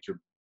dilate your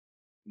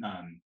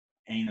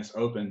anus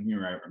open.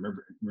 I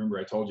remember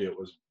I told you it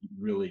was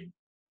really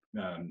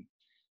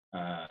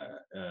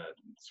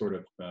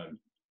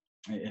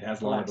it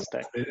has a lot of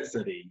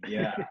elasticity.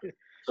 Yeah.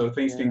 So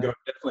things can go,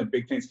 definitely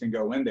big things can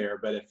go in there,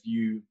 but if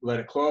you let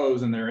it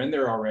close and they're in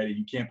there already,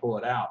 you can't pull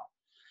it out.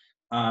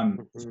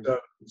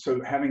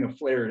 So having a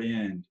flared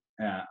end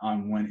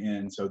on one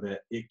end so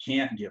that it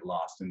can't get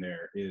lost in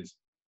there is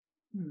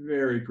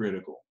very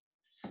critical.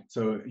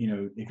 So,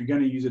 if you're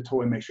going to use a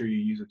toy, make sure you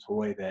use a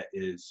toy that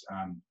is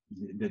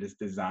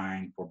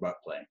designed for butt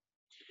play.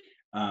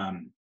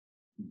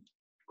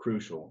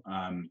 Crucial.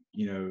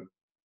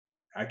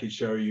 I could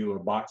show you a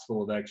box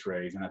full of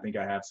x-rays, and I think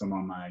I have some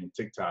on my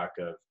TikTok,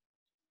 of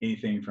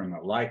anything from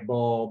a light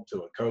bulb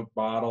to a Coke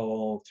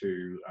bottle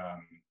to,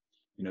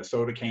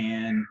 soda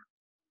can.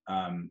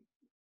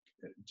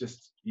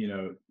 just,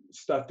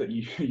 stuff that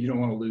you you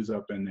don't want to lose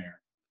up in there.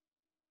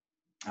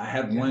 I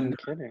had Yeah, one no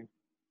kidding.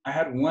 I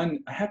had one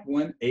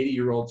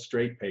 80-year-old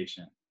straight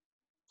patient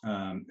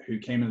who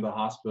came into the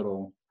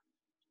hospital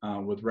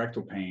with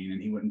rectal pain,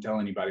 and he wouldn't tell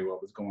anybody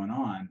what was going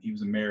on. He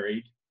was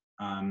married,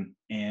 and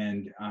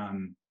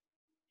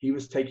he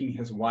was taking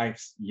his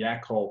wife's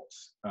Yakult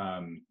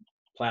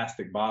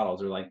plastic bottles.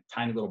 They're like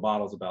tiny little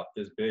bottles about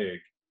this big,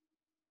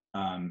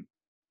 and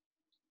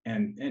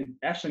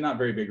actually not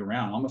very big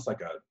around, almost like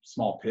a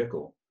small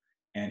pickle.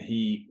 And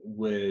he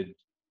would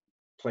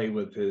play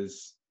with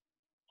his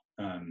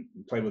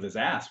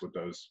ass with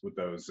those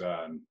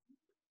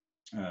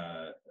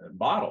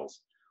bottles.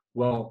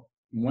 Well,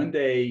 one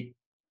day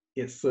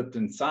it slipped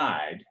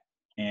inside,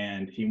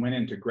 and he went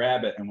in to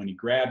grab it, and when he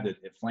grabbed it,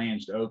 it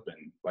flanged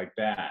open like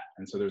that,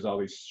 and so there's all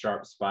these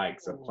sharp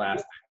spikes of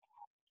plastic,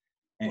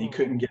 and he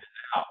couldn't get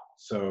it out.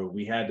 So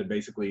we had to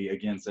basically,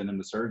 again, send him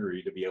to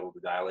surgery to be able to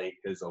dilate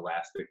his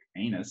elastic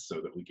anus so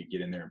that we could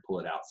get in there and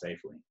pull it out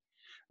safely.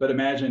 But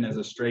imagine, as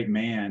a straight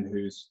man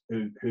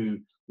who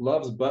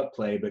loves butt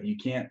play, but you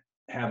can't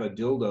have a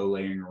dildo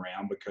laying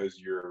around because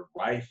your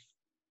wife,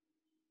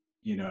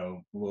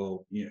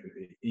 will,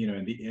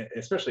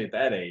 especially at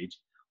that age,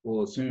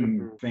 will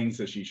assume things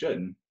that she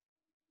shouldn't.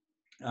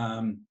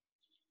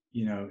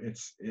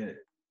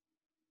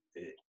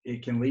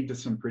 It can lead to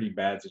some pretty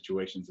bad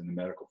situations in the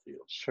medical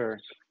field. Sure.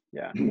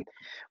 Yeah.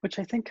 Which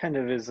I think kind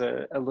of is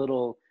a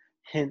little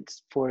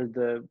hint for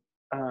the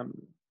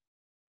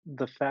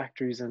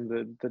factories and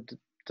the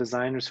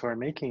designers who are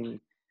making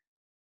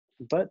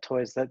butt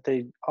toys, that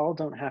they all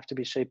don't have to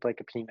be shaped like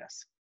a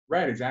penis.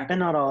 Right, exactly. And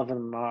not all of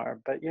them are,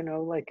 but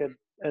like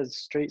a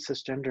straight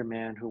cisgender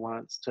man who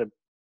wants to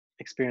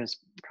experience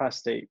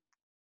prostate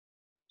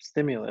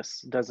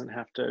stimulus doesn't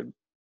have to.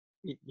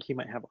 He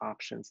might have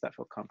options that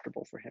feel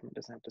comfortable for him. He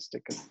doesn't have to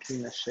stick a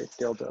penis-shaped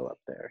dildo up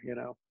there,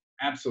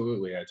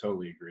 Absolutely, I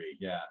totally agree.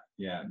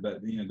 Yeah.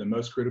 But the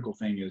most critical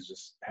thing is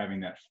just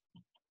having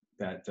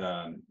that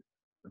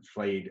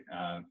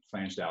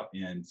flanged out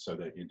end so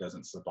that it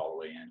doesn't slip all the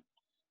way in.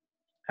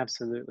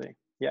 Absolutely,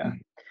 yeah.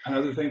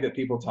 Another thing that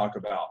people talk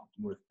about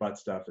with butt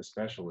stuff,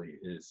 especially,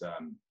 is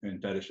in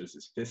fetishes,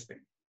 is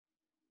fisting.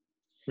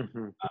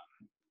 Mm-hmm.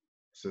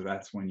 So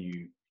that's when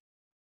you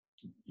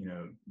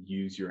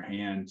use your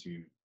hand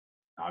to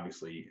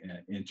obviously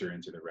enter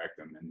into the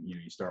rectum, and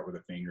you start with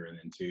a finger, and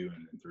then two,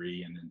 and then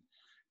three, and then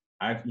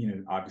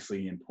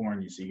obviously in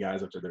porn you see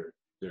guys up to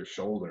their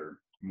shoulder,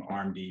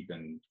 arm deep,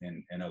 and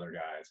other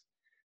guys.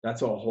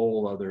 That's a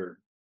whole other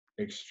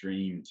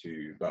extreme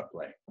to butt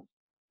play.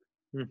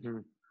 Mm-hmm.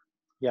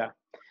 Yeah,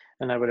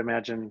 and I would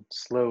imagine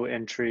slow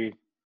entry,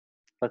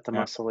 let the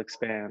muscle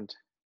expand.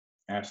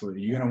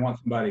 Absolutely, you're gonna want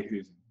somebody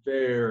who's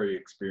very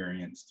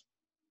experienced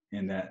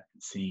in that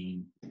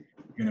scene.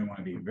 You're going to want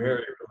to be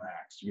very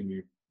relaxed. You're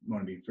going to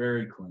want to be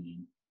very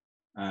clean.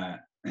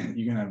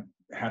 You're going to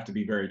have to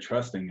be very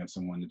trusting of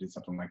someone to do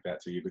something like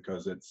that to you,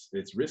 because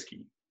it's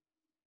risky.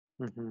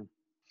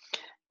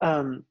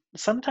 Mm-hmm.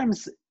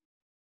 Sometimes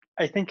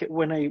I think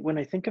when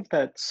I think of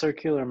that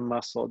circular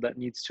muscle that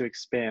needs to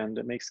expand,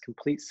 it makes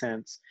complete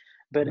sense.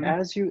 But Mm-hmm.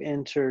 as you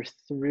enter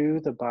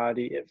through the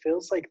body, it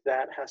feels like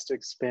that has to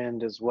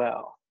expand as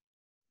well.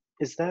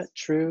 Is that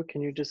true? Can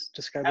you just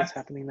describe what's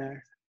happening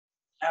there?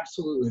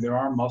 Absolutely, there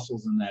are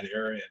muscles in that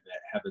area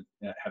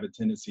that have a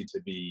tendency to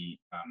be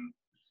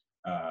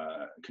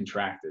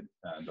contracted.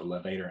 The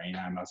levator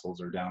ani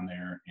muscles are down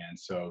there, and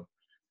so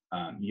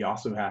you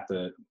also have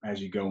to, as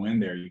you go in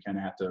there, you kind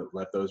of have to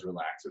let those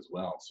relax as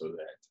well, so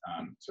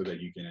that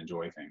you can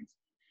enjoy things.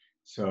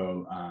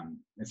 So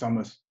it's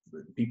almost,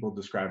 people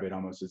describe it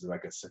almost as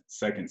like a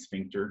second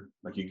sphincter.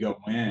 Like you go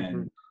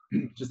in,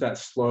 just that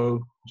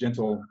slow,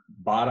 gentle,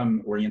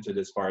 bottom-oriented,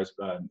 as far as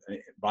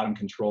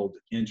bottom-controlled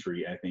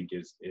entry, I think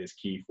is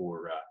key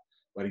for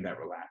letting that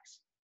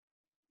relax.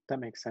 That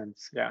makes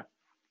sense. Yeah.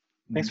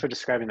 Thanks for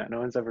describing that. No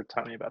one's ever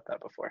taught me about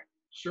that before.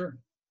 Sure.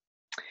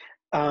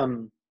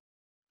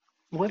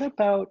 What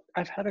about,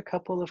 I've had a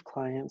couple of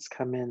clients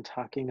come in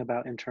talking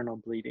about internal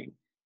bleeding.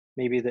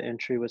 Maybe the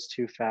entry was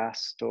too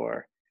fast,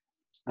 or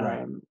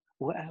right.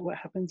 What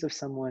happens if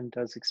someone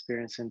does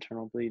experience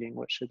internal bleeding?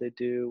 What should they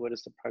do? What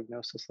does the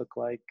prognosis look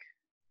like?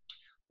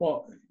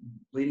 Well,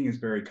 bleeding is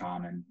very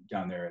common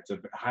down there. It's a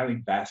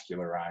highly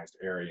vascularized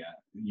area.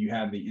 You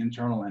have the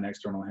internal and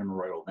external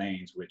hemorrhoidal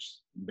veins, which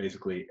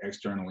basically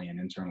externally and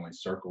internally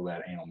circle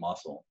that anal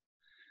muscle.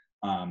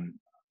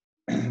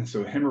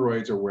 So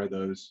hemorrhoids are where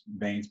those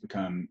veins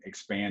become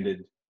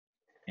expanded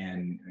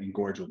and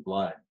engorged with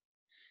blood.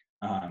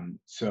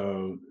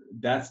 So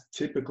that's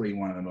typically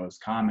one of the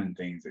most common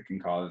things that can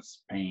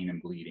cause pain and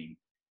bleeding,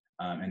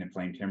 and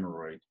inflamed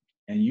hemorrhoid.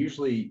 And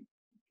usually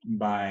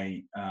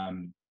by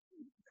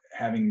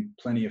having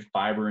plenty of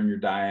fiber in your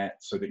diet,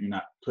 so that you're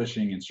not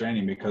pushing and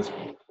straining, because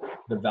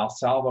the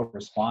Valsalva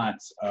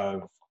response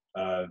of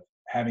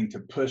having to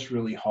push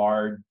really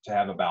hard to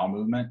have a bowel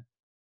movement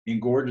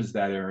engorges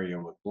that area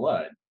with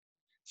blood.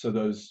 So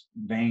those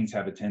veins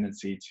have a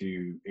tendency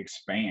to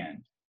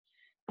expand.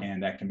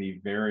 and that can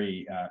be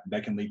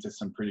that can lead to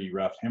some pretty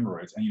rough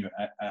hemorrhoids. And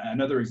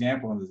another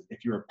example is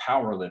if you're a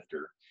power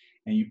lifter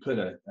and you put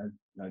a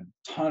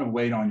ton of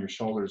weight on your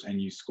shoulders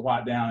and you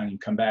squat down and you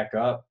come back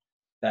up,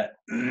 that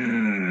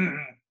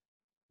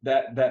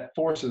that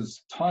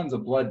forces tons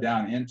of blood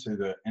down into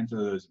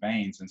those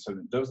veins, and so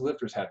those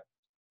lifters have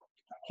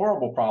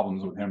horrible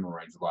problems with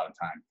hemorrhoids a lot of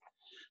time.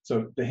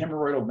 So the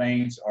hemorrhoidal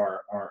veins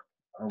are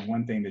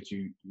one thing that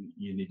you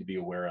need to be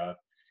aware of.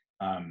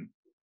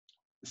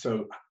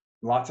 So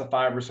lots of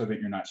fiber so that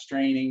you're not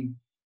straining.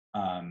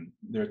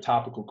 There are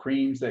topical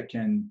creams that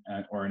can,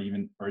 or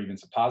even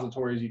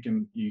suppositories you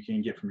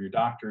can get from your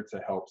doctor to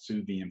help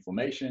soothe the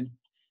inflammation.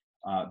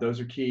 Those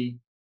are key.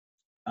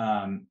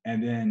 And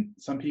then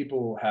some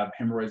people have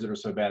hemorrhoids that are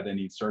so bad they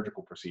need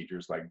surgical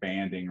procedures like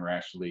banding, or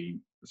actually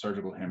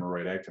surgical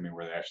hemorrhoidectomy,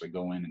 where they actually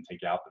go in and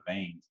take out the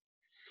veins.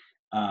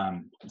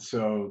 And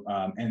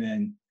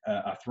then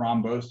a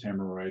thrombosed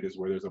hemorrhoid is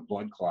where there's a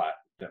blood clot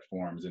that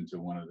forms into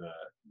one of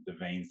the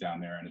veins down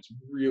there, and it's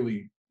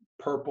really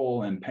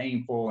purple and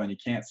painful, and you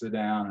can't sit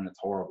down, and it's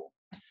horrible.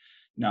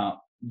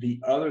 Now, the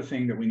other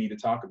thing that we need to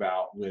talk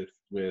about with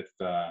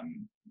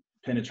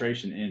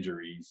penetration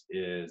injuries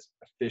is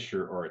a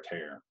fissure or a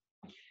tear.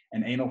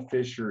 An anal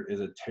fissure is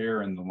a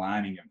tear in the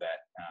lining of that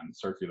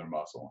circular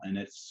muscle, and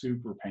it's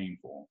super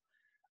painful.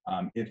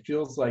 It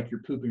feels like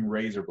you're pooping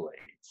razor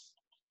blades.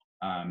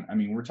 I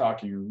mean, we're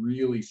talking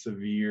really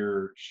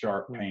severe,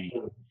 sharp pain.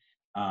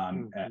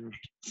 It can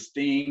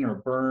sting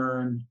or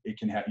burn. You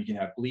can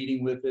have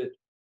bleeding with it.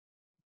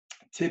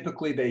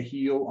 Typically, they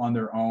heal on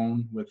their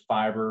own with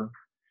fiber,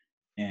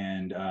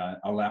 and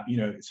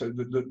so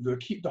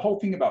the whole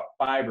thing about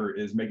fiber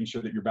is making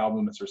sure that your bowel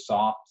movements are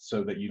soft,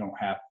 so that you don't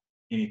have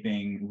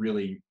anything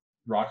really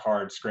rock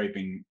hard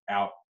scraping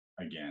out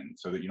again,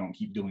 so that you don't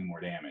keep doing more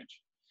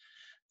damage.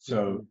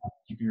 So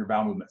keeping your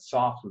bowel movement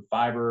soft with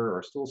fiber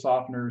or stool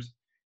softeners.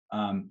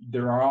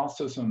 There are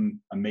also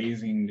some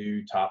amazing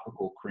new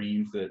topical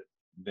creams that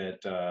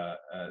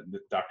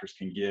doctors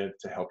can give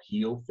to help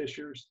heal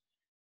fissures.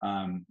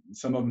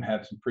 Some of them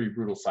have some pretty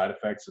brutal side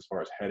effects as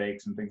far as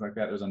headaches and things like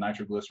that. There's a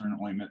nitroglycerin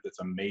ointment that's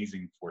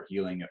amazing for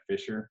healing a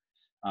fissure.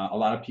 A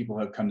lot of people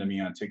have come to me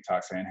on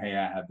TikTok saying, hey,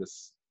 I have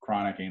this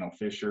chronic anal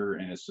fissure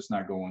and it's just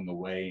not going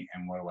away,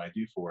 and what do I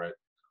do for it?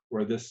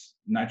 Where this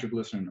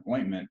nitroglycerin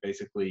ointment,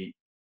 basically,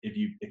 if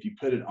you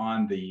put it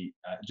on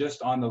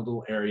just on the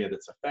little area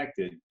that's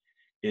affected,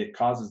 it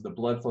causes the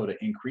blood flow to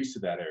increase to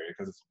that area,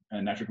 because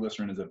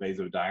nitroglycerin is a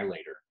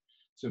vasodilator.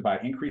 So by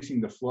increasing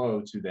the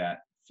flow to that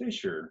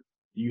fissure,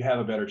 you have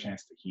a better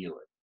chance to heal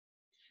it.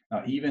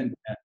 Now, even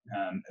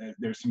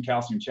there's some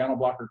calcium channel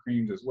blocker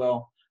creams as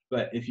well,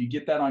 but if you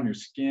get that on your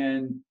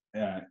skin,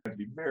 you have to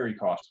be very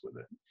cautious with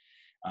it.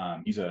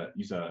 Use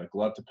a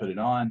glove to put it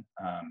on.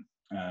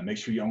 Make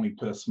sure you only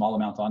put a small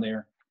amount on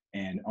there,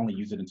 and only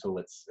use it until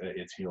it's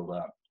healed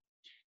up.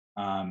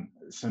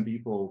 Some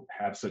people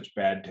have such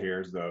bad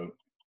tears, though.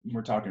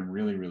 We're talking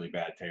really, really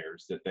bad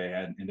tears, that they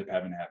end up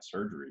having to have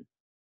surgery,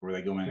 where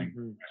they go in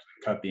and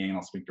cut the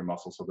anal sphincter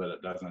muscle so that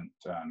it doesn't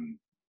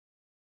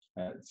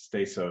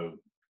stay so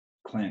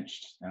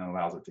clenched, and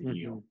allows it to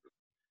heal.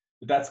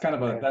 But that's kind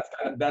of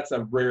that's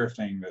a rare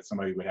thing that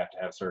somebody would have to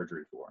have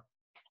surgery for.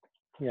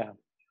 Yeah.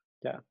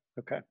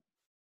 Okay.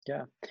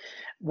 Yeah.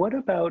 What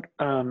about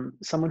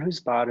someone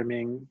who's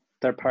bottoming,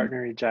 their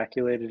partner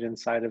ejaculated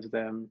inside of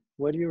them?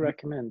 What do you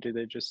recommend? Do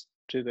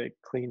they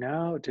clean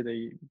out? Do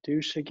they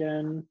douche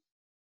again?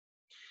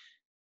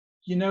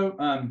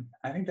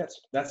 I think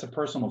that's a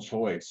personal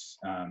choice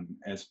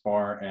as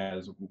far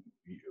as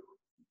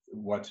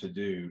what to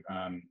do.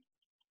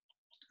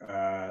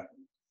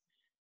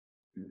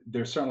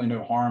 There's certainly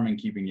no harm in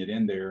keeping it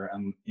in there.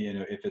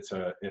 If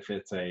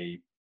it's a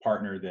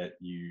partner that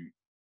you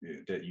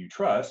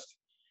trust.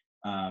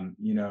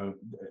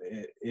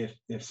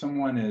 If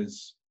someone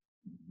is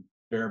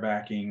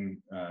barebacking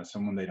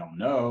someone they don't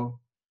know,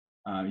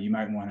 you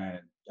might want to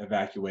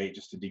evacuate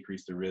just to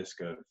decrease the risk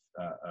of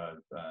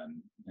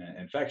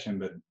infection.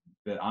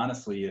 But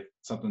honestly, if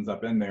something's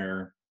up in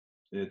there,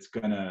 it's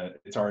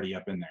already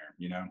up in there,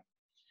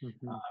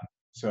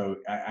 So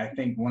I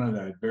think one of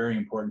the very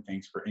important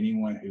things for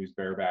anyone who's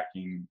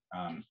barebacking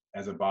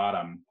as a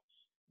bottom,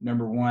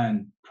 number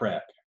one,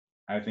 prep.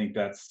 I think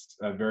that's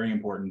a very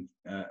important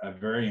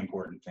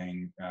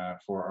thing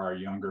for our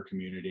younger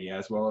community,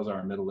 as well as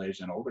our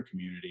middle-aged and older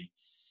community.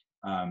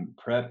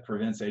 PrEP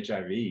prevents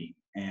HIV,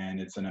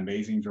 and it's an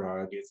amazing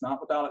drug. It's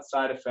not without its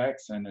side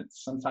effects, and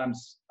it's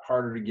sometimes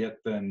harder to get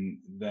than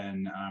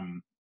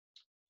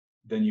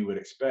you would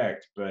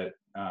expect. But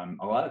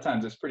a lot of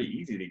times it's pretty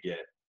easy to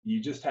get. You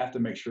just have to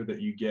make sure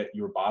that you get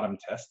your bottom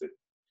tested.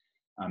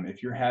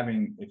 If you're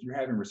having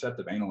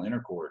receptive anal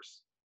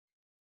intercourse,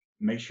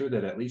 make sure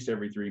that at least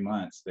every 3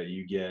 months that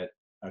you get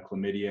a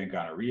chlamydia and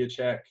gonorrhea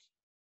check,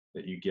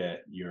 that you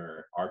get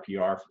your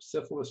RPR for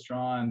syphilis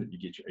drawn, that you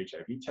get your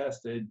HIV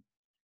tested.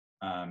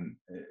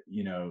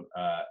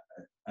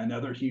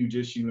 Another huge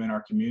issue in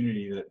our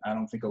community that I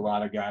don't think a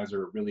lot of guys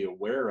are really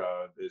aware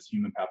of is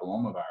human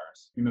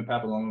papillomavirus. Human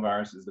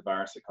papillomavirus is the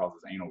virus that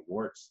causes anal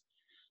warts.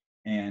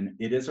 And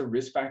it is a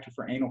risk factor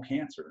for anal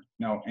cancer.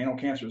 Now, anal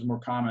cancer is more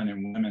common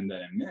in women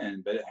than in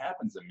men, but it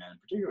happens in men,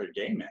 particularly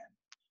gay men.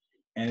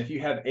 And if you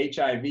have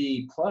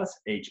HIV plus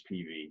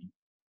HPV,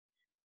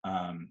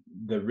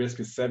 the risk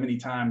is 70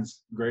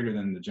 times greater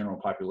than the general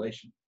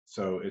population.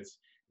 So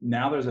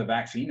now there's a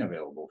vaccine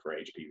available for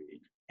HPV,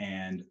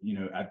 and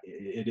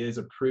it is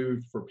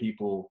approved for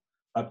people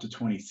up to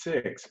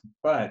 26,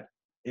 but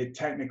it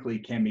technically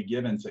can be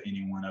given to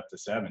anyone up to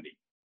 70.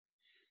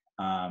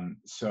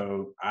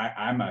 So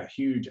I'm a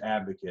huge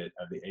advocate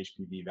of the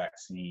HPV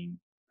vaccine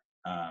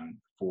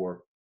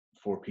for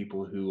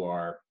people who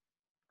are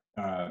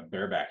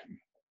barebacking.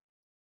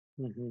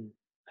 Mm-hmm.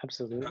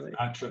 Absolutely.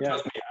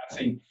 Trust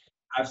me,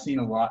 I've seen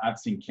a lot. I've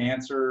seen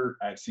cancer.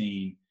 I've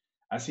seen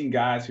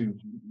guys who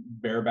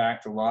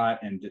barebacked a lot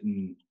and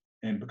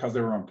because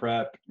they were on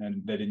PrEP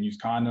and they didn't use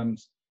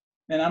condoms.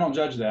 And I don't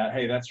judge that.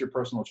 Hey, that's your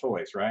personal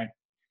choice, right?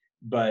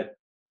 But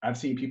I've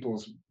seen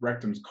people's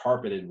rectums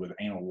carpeted with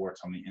anal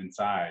warts on the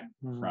inside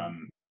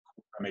from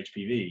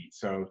HPV.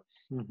 So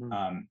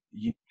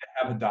you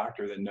have a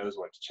doctor that knows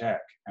what to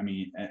check. I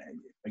mean,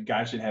 a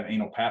guy should have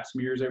anal pap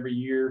smears every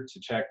year to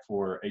check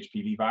for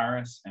HPV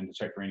virus and to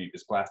check for any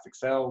dysplastic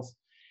cells.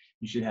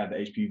 You should have the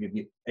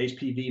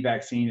HPV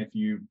vaccine if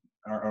you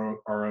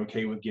are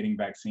okay with getting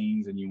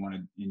vaccines and you want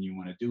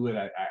to do it.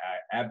 I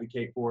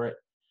advocate for it,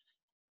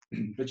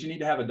 but you need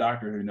to have a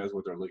doctor who knows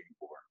what they're looking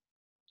for.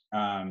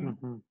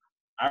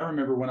 I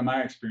remember one of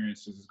my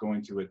experiences is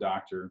going to a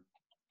doctor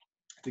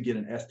to get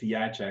an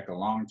STI check a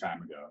long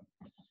time ago.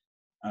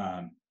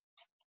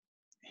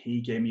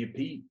 He gave me a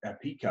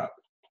pee cup.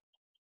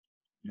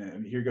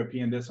 Here, go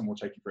pee in this and we'll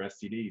check you for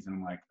STDs. And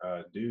I'm like,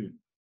 dude,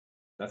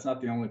 that's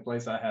not the only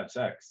place I have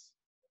sex.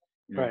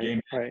 Right.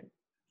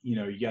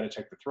 You got to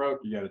check the throat,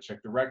 you got to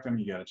check the rectum,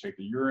 you got to check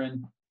the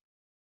urine.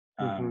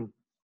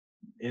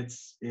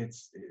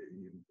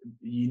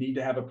 You need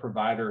to have a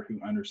provider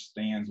who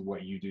understands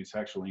what you do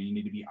sexually. You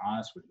need to be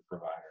honest with the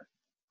provider.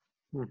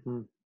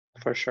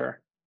 For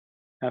sure.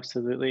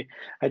 Absolutely.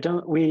 I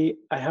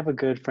have a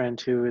good friend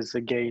who is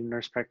a gay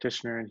nurse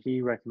practitioner, and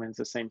he recommends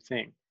the same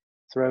thing.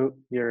 Throat,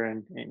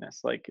 urine,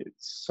 anus. Like,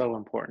 it's so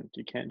important.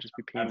 You can't just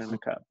be peeing in a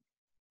cup.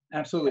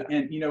 Absolutely.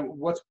 Yeah. And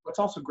what's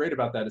also great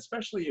about that,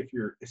 especially if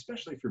you're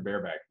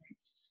barebacking,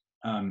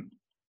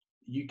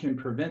 you can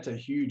prevent a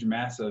huge,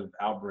 massive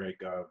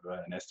outbreak of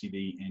an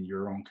STD in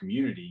your own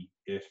community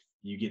if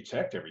you get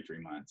checked every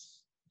 3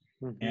 months.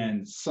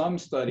 And some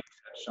studies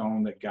have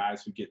shown that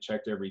guys who get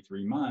checked every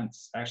 3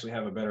 months actually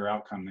have a better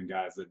outcome than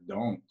guys that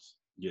don't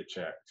get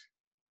checked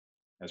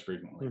as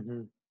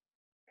frequently.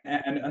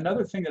 And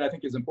another thing that I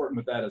think is important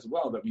with that as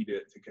well that we need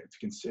to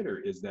consider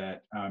is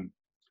that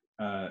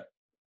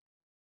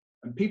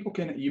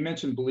you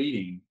mentioned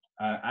bleeding.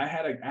 I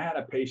had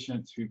a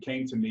patient who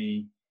came to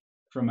me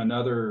from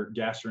another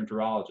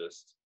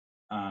gastroenterologist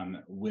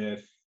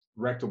with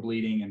rectal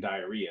bleeding and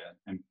diarrhea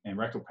and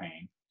rectal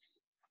pain.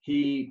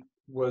 He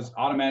was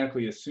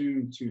automatically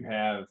assumed to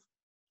have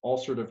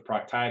ulcerative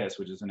proctitis,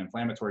 which is an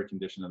inflammatory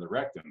condition of the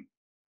rectum.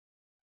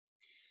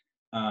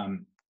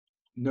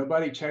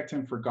 Nobody checked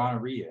him for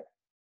gonorrhea.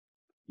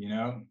 He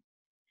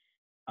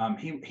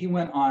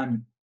went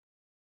on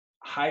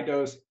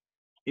high-dose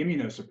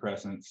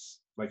immunosuppressants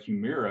like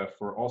Humira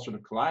for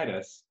ulcerative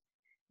colitis.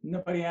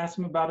 Nobody asked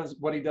him about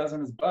what he does in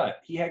his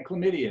butt. He had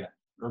chlamydia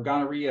or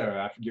gonorrhea,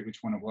 I forget which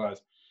one it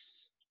was.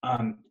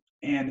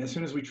 And as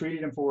soon as we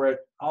treated him for it,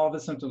 all of the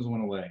symptoms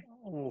went away.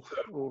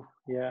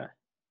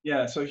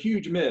 Yeah. So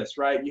huge miss,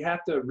 right? You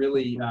have to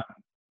really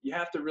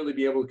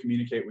be able to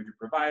communicate with your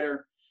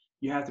provider.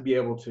 You have to be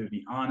able to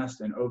be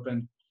honest and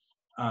open.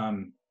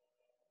 And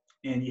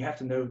you have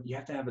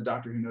to have a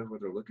doctor who knows what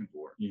they're looking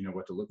for,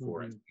 what to look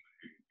for, and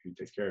who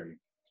takes care of you.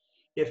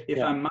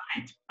 If I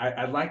might,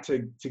 I'd like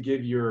to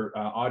give your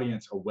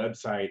audience a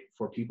website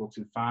for people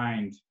to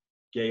find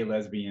gay,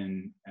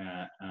 lesbian,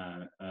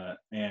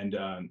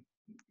 and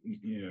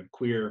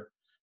queer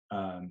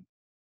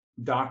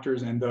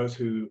doctors and those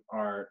who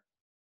are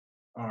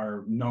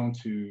known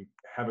to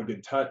have a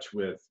good touch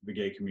with the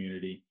gay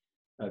community.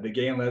 The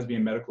Gay and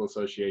Lesbian Medical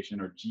Association,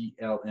 or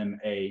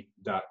glma.org,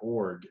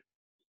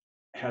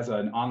 has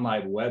an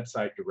online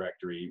website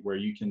directory where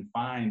you can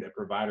find a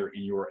provider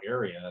in your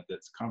area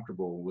that's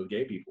comfortable with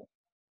gay people.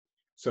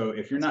 So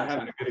if you're not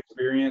having a good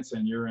experience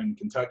and you're in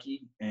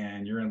Kentucky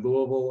and you're in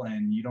Louisville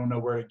and you don't know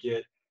where to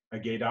get a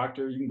gay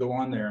doctor, you can go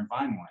on there and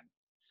find one.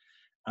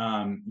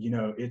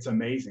 It's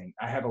amazing.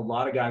 I have a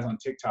lot of guys on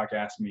TikTok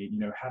ask me,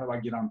 how do I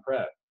get on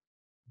PrEP?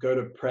 Go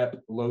to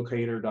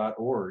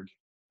preplocator.org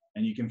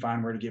and you can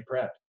find where to get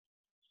PrEP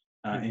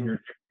in your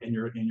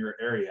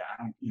area.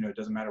 It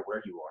doesn't matter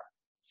where you are.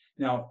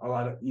 Now, a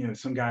lot of,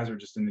 some guys are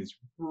just in these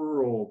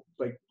rural,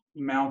 like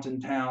mountain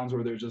towns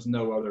where there's just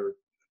no other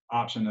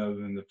option other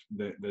than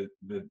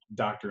the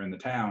doctor in the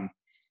town.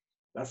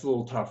 That's a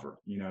little tougher.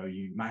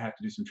 You might have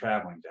to do some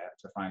traveling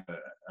to find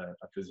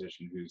a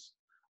physician who's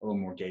a little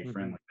more gay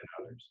friendly than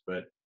others.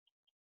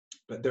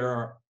 But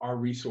there are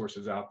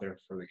resources out there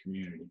for the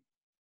community.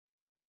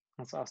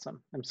 That's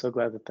awesome. I'm so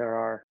glad that there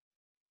are.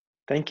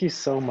 Thank you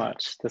so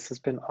much. This has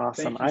been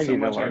awesome. Thank you I so need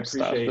to much. I learn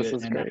stuff. appreciate This it.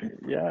 is And great.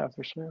 Yeah,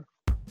 for sure.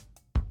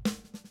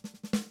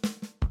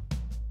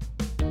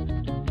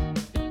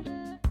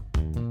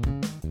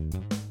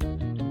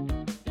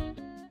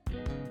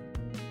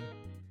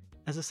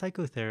 As a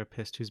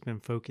psychotherapist who's been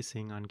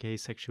focusing on gay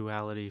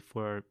sexuality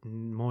for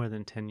more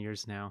than 10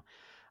 years now,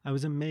 I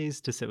was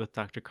amazed to sit with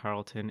Dr.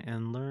 Carlton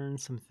and learn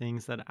some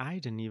things that I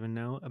didn't even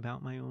know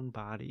about my own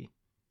body.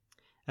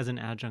 As an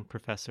adjunct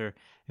professor,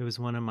 it was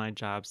one of my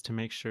jobs to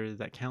make sure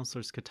that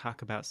counselors could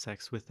talk about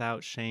sex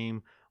without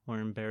shame or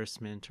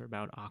embarrassment or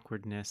about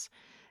awkwardness.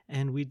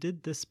 And we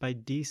did this by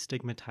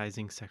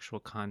destigmatizing sexual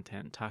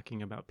content,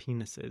 talking about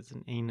penises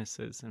and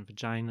anuses and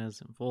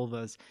vaginas and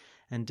vulvas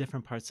and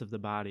different parts of the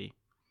body.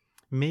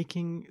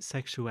 Making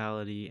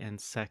sexuality and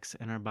sex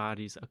and our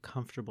bodies a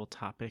comfortable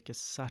topic is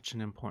such an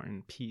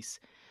important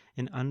piece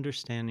in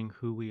understanding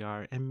who we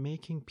are and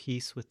making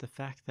peace with the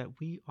fact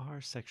that we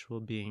are sexual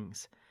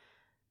beings.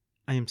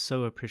 I am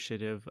so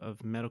appreciative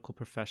of medical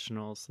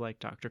professionals like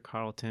Dr.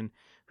 Carlton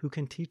who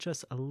can teach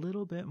us a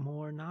little bit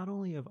more not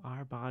only of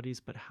our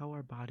bodies but how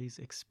our bodies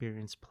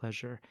experience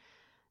pleasure,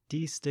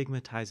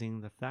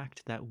 destigmatizing the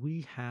fact that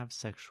we have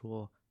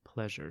sexual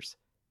pleasures,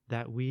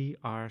 that we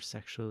are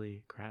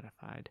sexually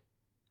gratified.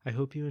 I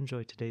hope you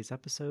enjoyed today's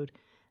episode,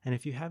 and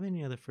if you have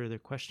any other further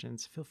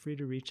questions, feel free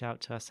to reach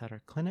out to us at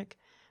our clinic.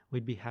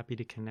 We'd be happy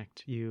to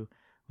connect you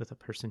with a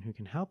person who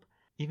can help,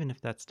 even if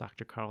that's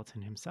Dr.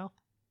 Carlton himself.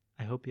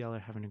 I hope y'all are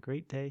having a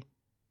great day.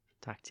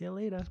 Talk to you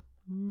later.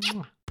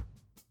 Mwah.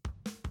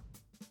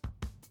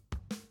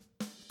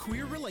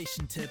 Queer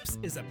Relation Tips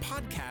is a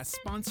podcast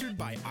sponsored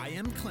by I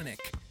Am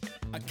Clinic,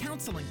 a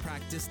counseling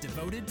practice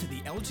devoted to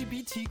the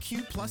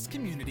LGBTQ+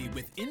 community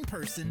with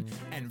in-person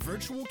and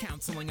virtual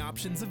counseling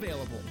options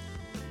available.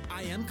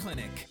 I Am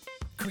Clinic.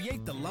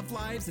 Create the love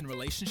lives and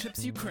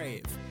relationships you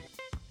crave.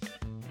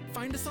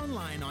 Find us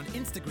online on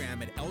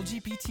Instagram at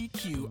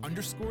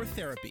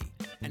LGBTQ_therapy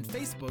and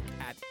Facebook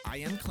at I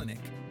Am Clinic.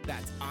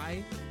 That's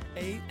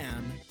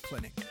I-A-M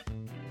Clinic.